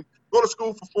dream, go to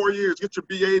school for 4 years, get your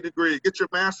BA degree, get your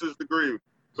master's degree.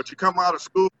 But you come out of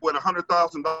school with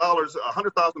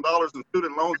 $100,000 in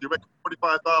student loans, you're making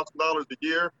 $45,000 a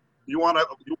year. You want a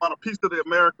piece of the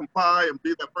American pie and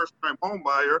be that first-time home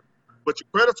buyer, but your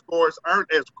credit scores aren't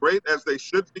as great as they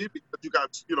should be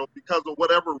because of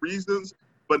whatever reasons.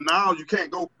 But now you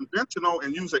can't go conventional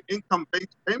and use an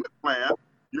income-based payment plan.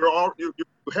 You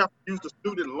have to use the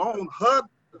student loan HUD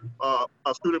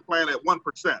student plan at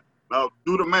 1%. Now,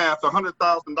 do the math, $100,000 at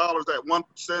 1% for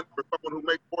someone who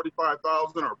makes $45,000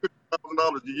 or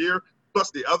 $50,000 a year,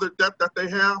 plus the other debt that they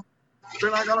have,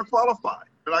 they're not going to qualify.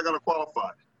 They're not going to qualify.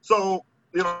 So,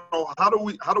 you know, how do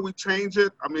we change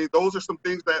it? I mean, those are some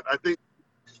things that I think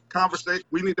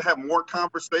we need to have more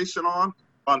conversation on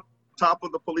top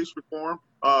of the police reform.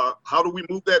 How do we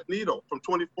move that needle from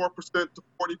 24% to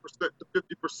 40% to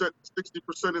 50% to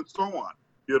 60% and so on?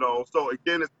 You know, so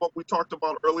again, it's what we talked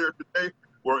about earlier today.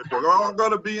 We're all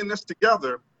going to be in this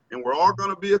together, and we're all going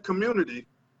to be a community.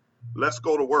 Let's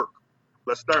go to work.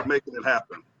 Let's start making it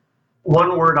happen.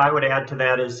 One word I would add to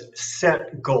that is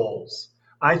set goals.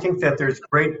 I think that there's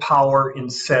great power in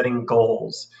setting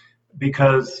goals,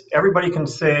 because everybody can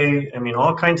say, I mean,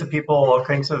 all kinds of people, all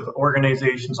kinds of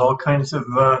organizations, all kinds of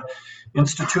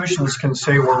institutions can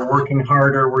say we're working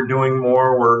harder, we're doing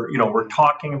more, we're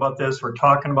talking about this, we're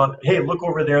talking about, hey, look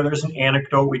over there, there's an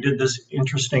anecdote, we did this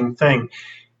interesting thing.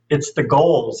 It's the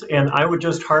goals. And I would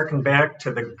just hearken back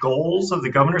to the goals of the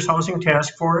Governor's Housing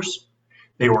Task Force.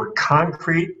 They were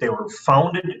concrete, they were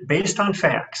founded based on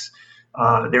facts.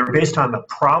 They were based on the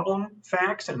problem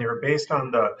facts, and they were based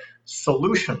on the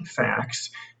solution facts.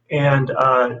 And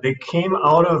they came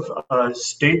out of a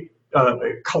state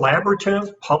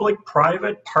collaborative,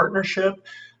 public-private partnership.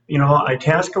 You know,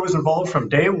 Itasca was involved from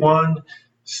day one,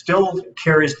 still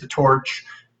carries the torch.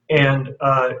 And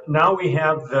now we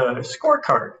have the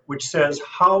scorecard, which says,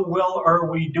 how well are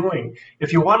we doing?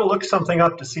 If you want to look something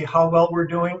up to see how well we're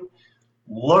doing,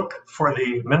 look for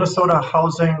the Minnesota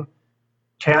Housing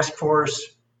Task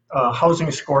Force Housing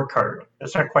Scorecard.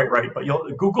 That's not quite right, but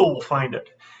Google will find it.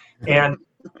 And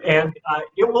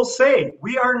it will say,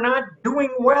 we are not doing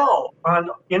well on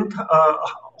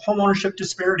homeownership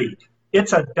disparity.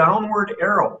 It's a downward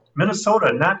arrow.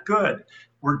 Minnesota, not good.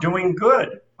 We're doing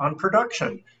good on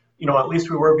production. You know, at least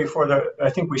we were before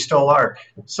I think we still are.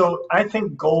 So I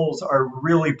think goals are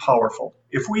really powerful.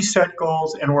 If we set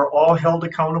goals and we're all held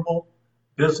accountable,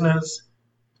 business,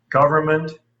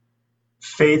 government,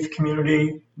 faith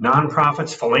community,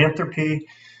 nonprofits, philanthropy,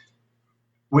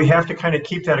 we have to kind of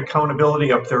keep that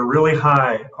accountability up there really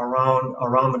high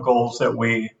around the goals that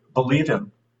we believe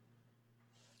in.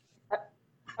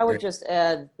 I would just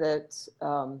add that,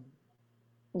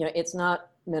 you know, it's not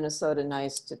Minnesota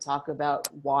nice to talk about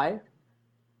why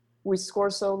we score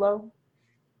so low,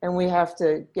 and we have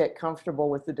to get comfortable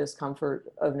with the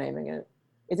discomfort of naming it.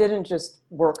 It didn't just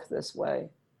work this way.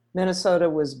 Minnesota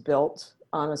was built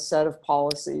on a set of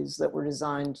policies that were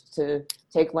designed to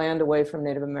take land away from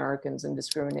Native Americans and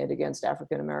discriminate against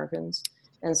African Americans.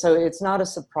 And so it's not a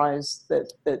surprise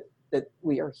that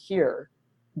we are here,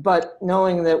 but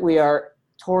knowing that we are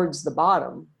towards the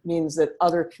bottom means that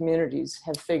other communities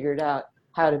have figured out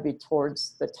how to be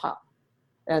towards the top.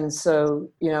 And so,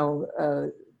 you know,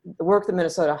 the work that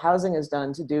Minnesota Housing has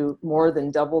done to do more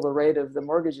than double the rate of the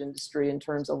mortgage industry in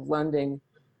terms of lending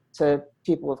to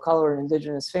people of color and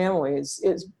indigenous families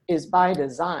is by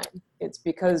design. It's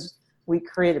because we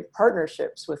created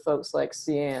partnerships with folks like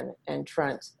Cian and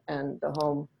Trent and the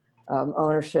Home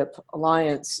Ownership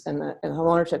Alliance and the Home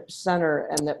Ownership Center,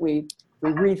 and that we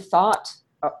rethought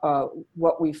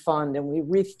what we fund, and we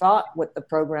rethought what the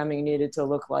programming needed to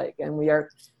look like. And we are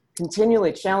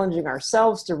continually challenging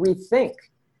ourselves to rethink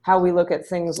how we look at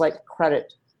things like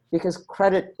credit, because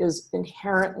credit is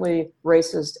inherently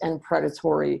racist and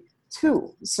predatory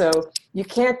too. So you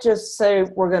can't just say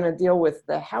we're going to deal with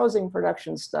the housing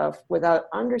production stuff without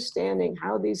understanding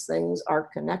how these things are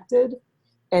connected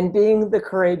and being the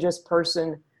courageous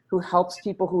person who helps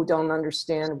people who don't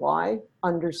understand why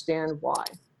understand why.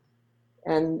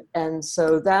 And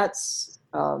so that's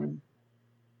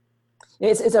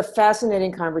it's a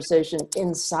fascinating conversation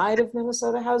inside of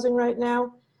Minnesota Housing right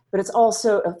now, but it's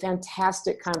also a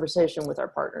fantastic conversation with our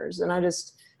partners. And I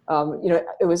just, you know,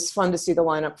 it was fun to see the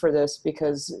lineup for this,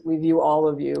 because we view all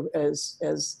of you as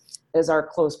our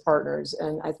close partners.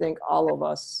 And I think all of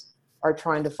us are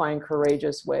trying to find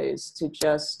courageous ways to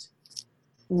just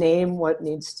name what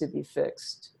needs to be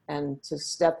fixed and to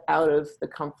step out of the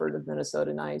comfort of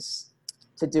Minnesota Nice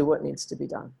to do what needs to be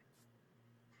done.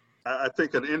 I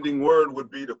think an ending word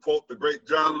would be to quote the great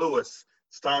John Lewis: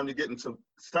 "It's time to get into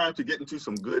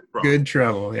some good trouble." Good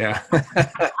trouble, yeah.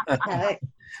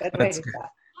 Good way to start.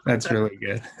 That's really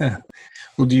good.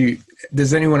 Well,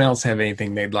 does anyone else have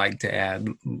anything they'd like to add?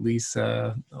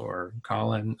 Lisa or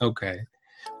Colin? Okay.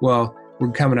 Well,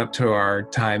 we're coming up to our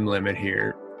time limit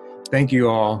here. Thank you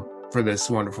all for this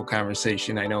wonderful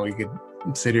conversation. I know we could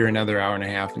sit here another hour and a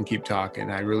half and keep talking.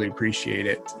 I really appreciate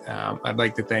it. I'd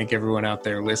like to thank everyone out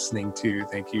there listening too.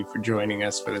 Thank you for joining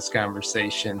us for this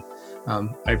conversation.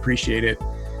 I appreciate it.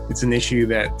 It's an issue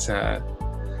that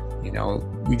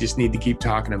we just need to keep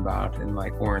talking about, and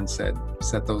like Warren said,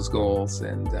 set those goals,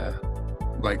 and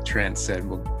like Trent said,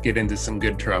 we'll get into some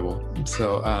good trouble.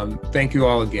 So thank you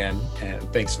all again, and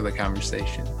thanks for the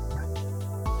conversation.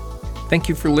 Thank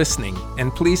you for listening,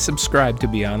 and please subscribe to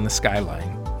Beyond the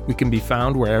Skyline. We can be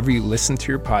found wherever you listen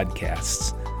to your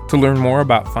podcasts. To learn more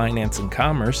about finance and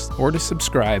commerce, or to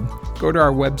subscribe, go to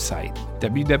our website,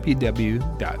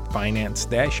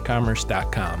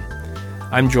 www.finance-commerce.com.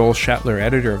 I'm Joel Shetler,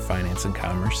 editor of Finance and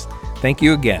Commerce. Thank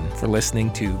you again for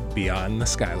listening to Beyond the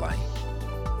Skyline.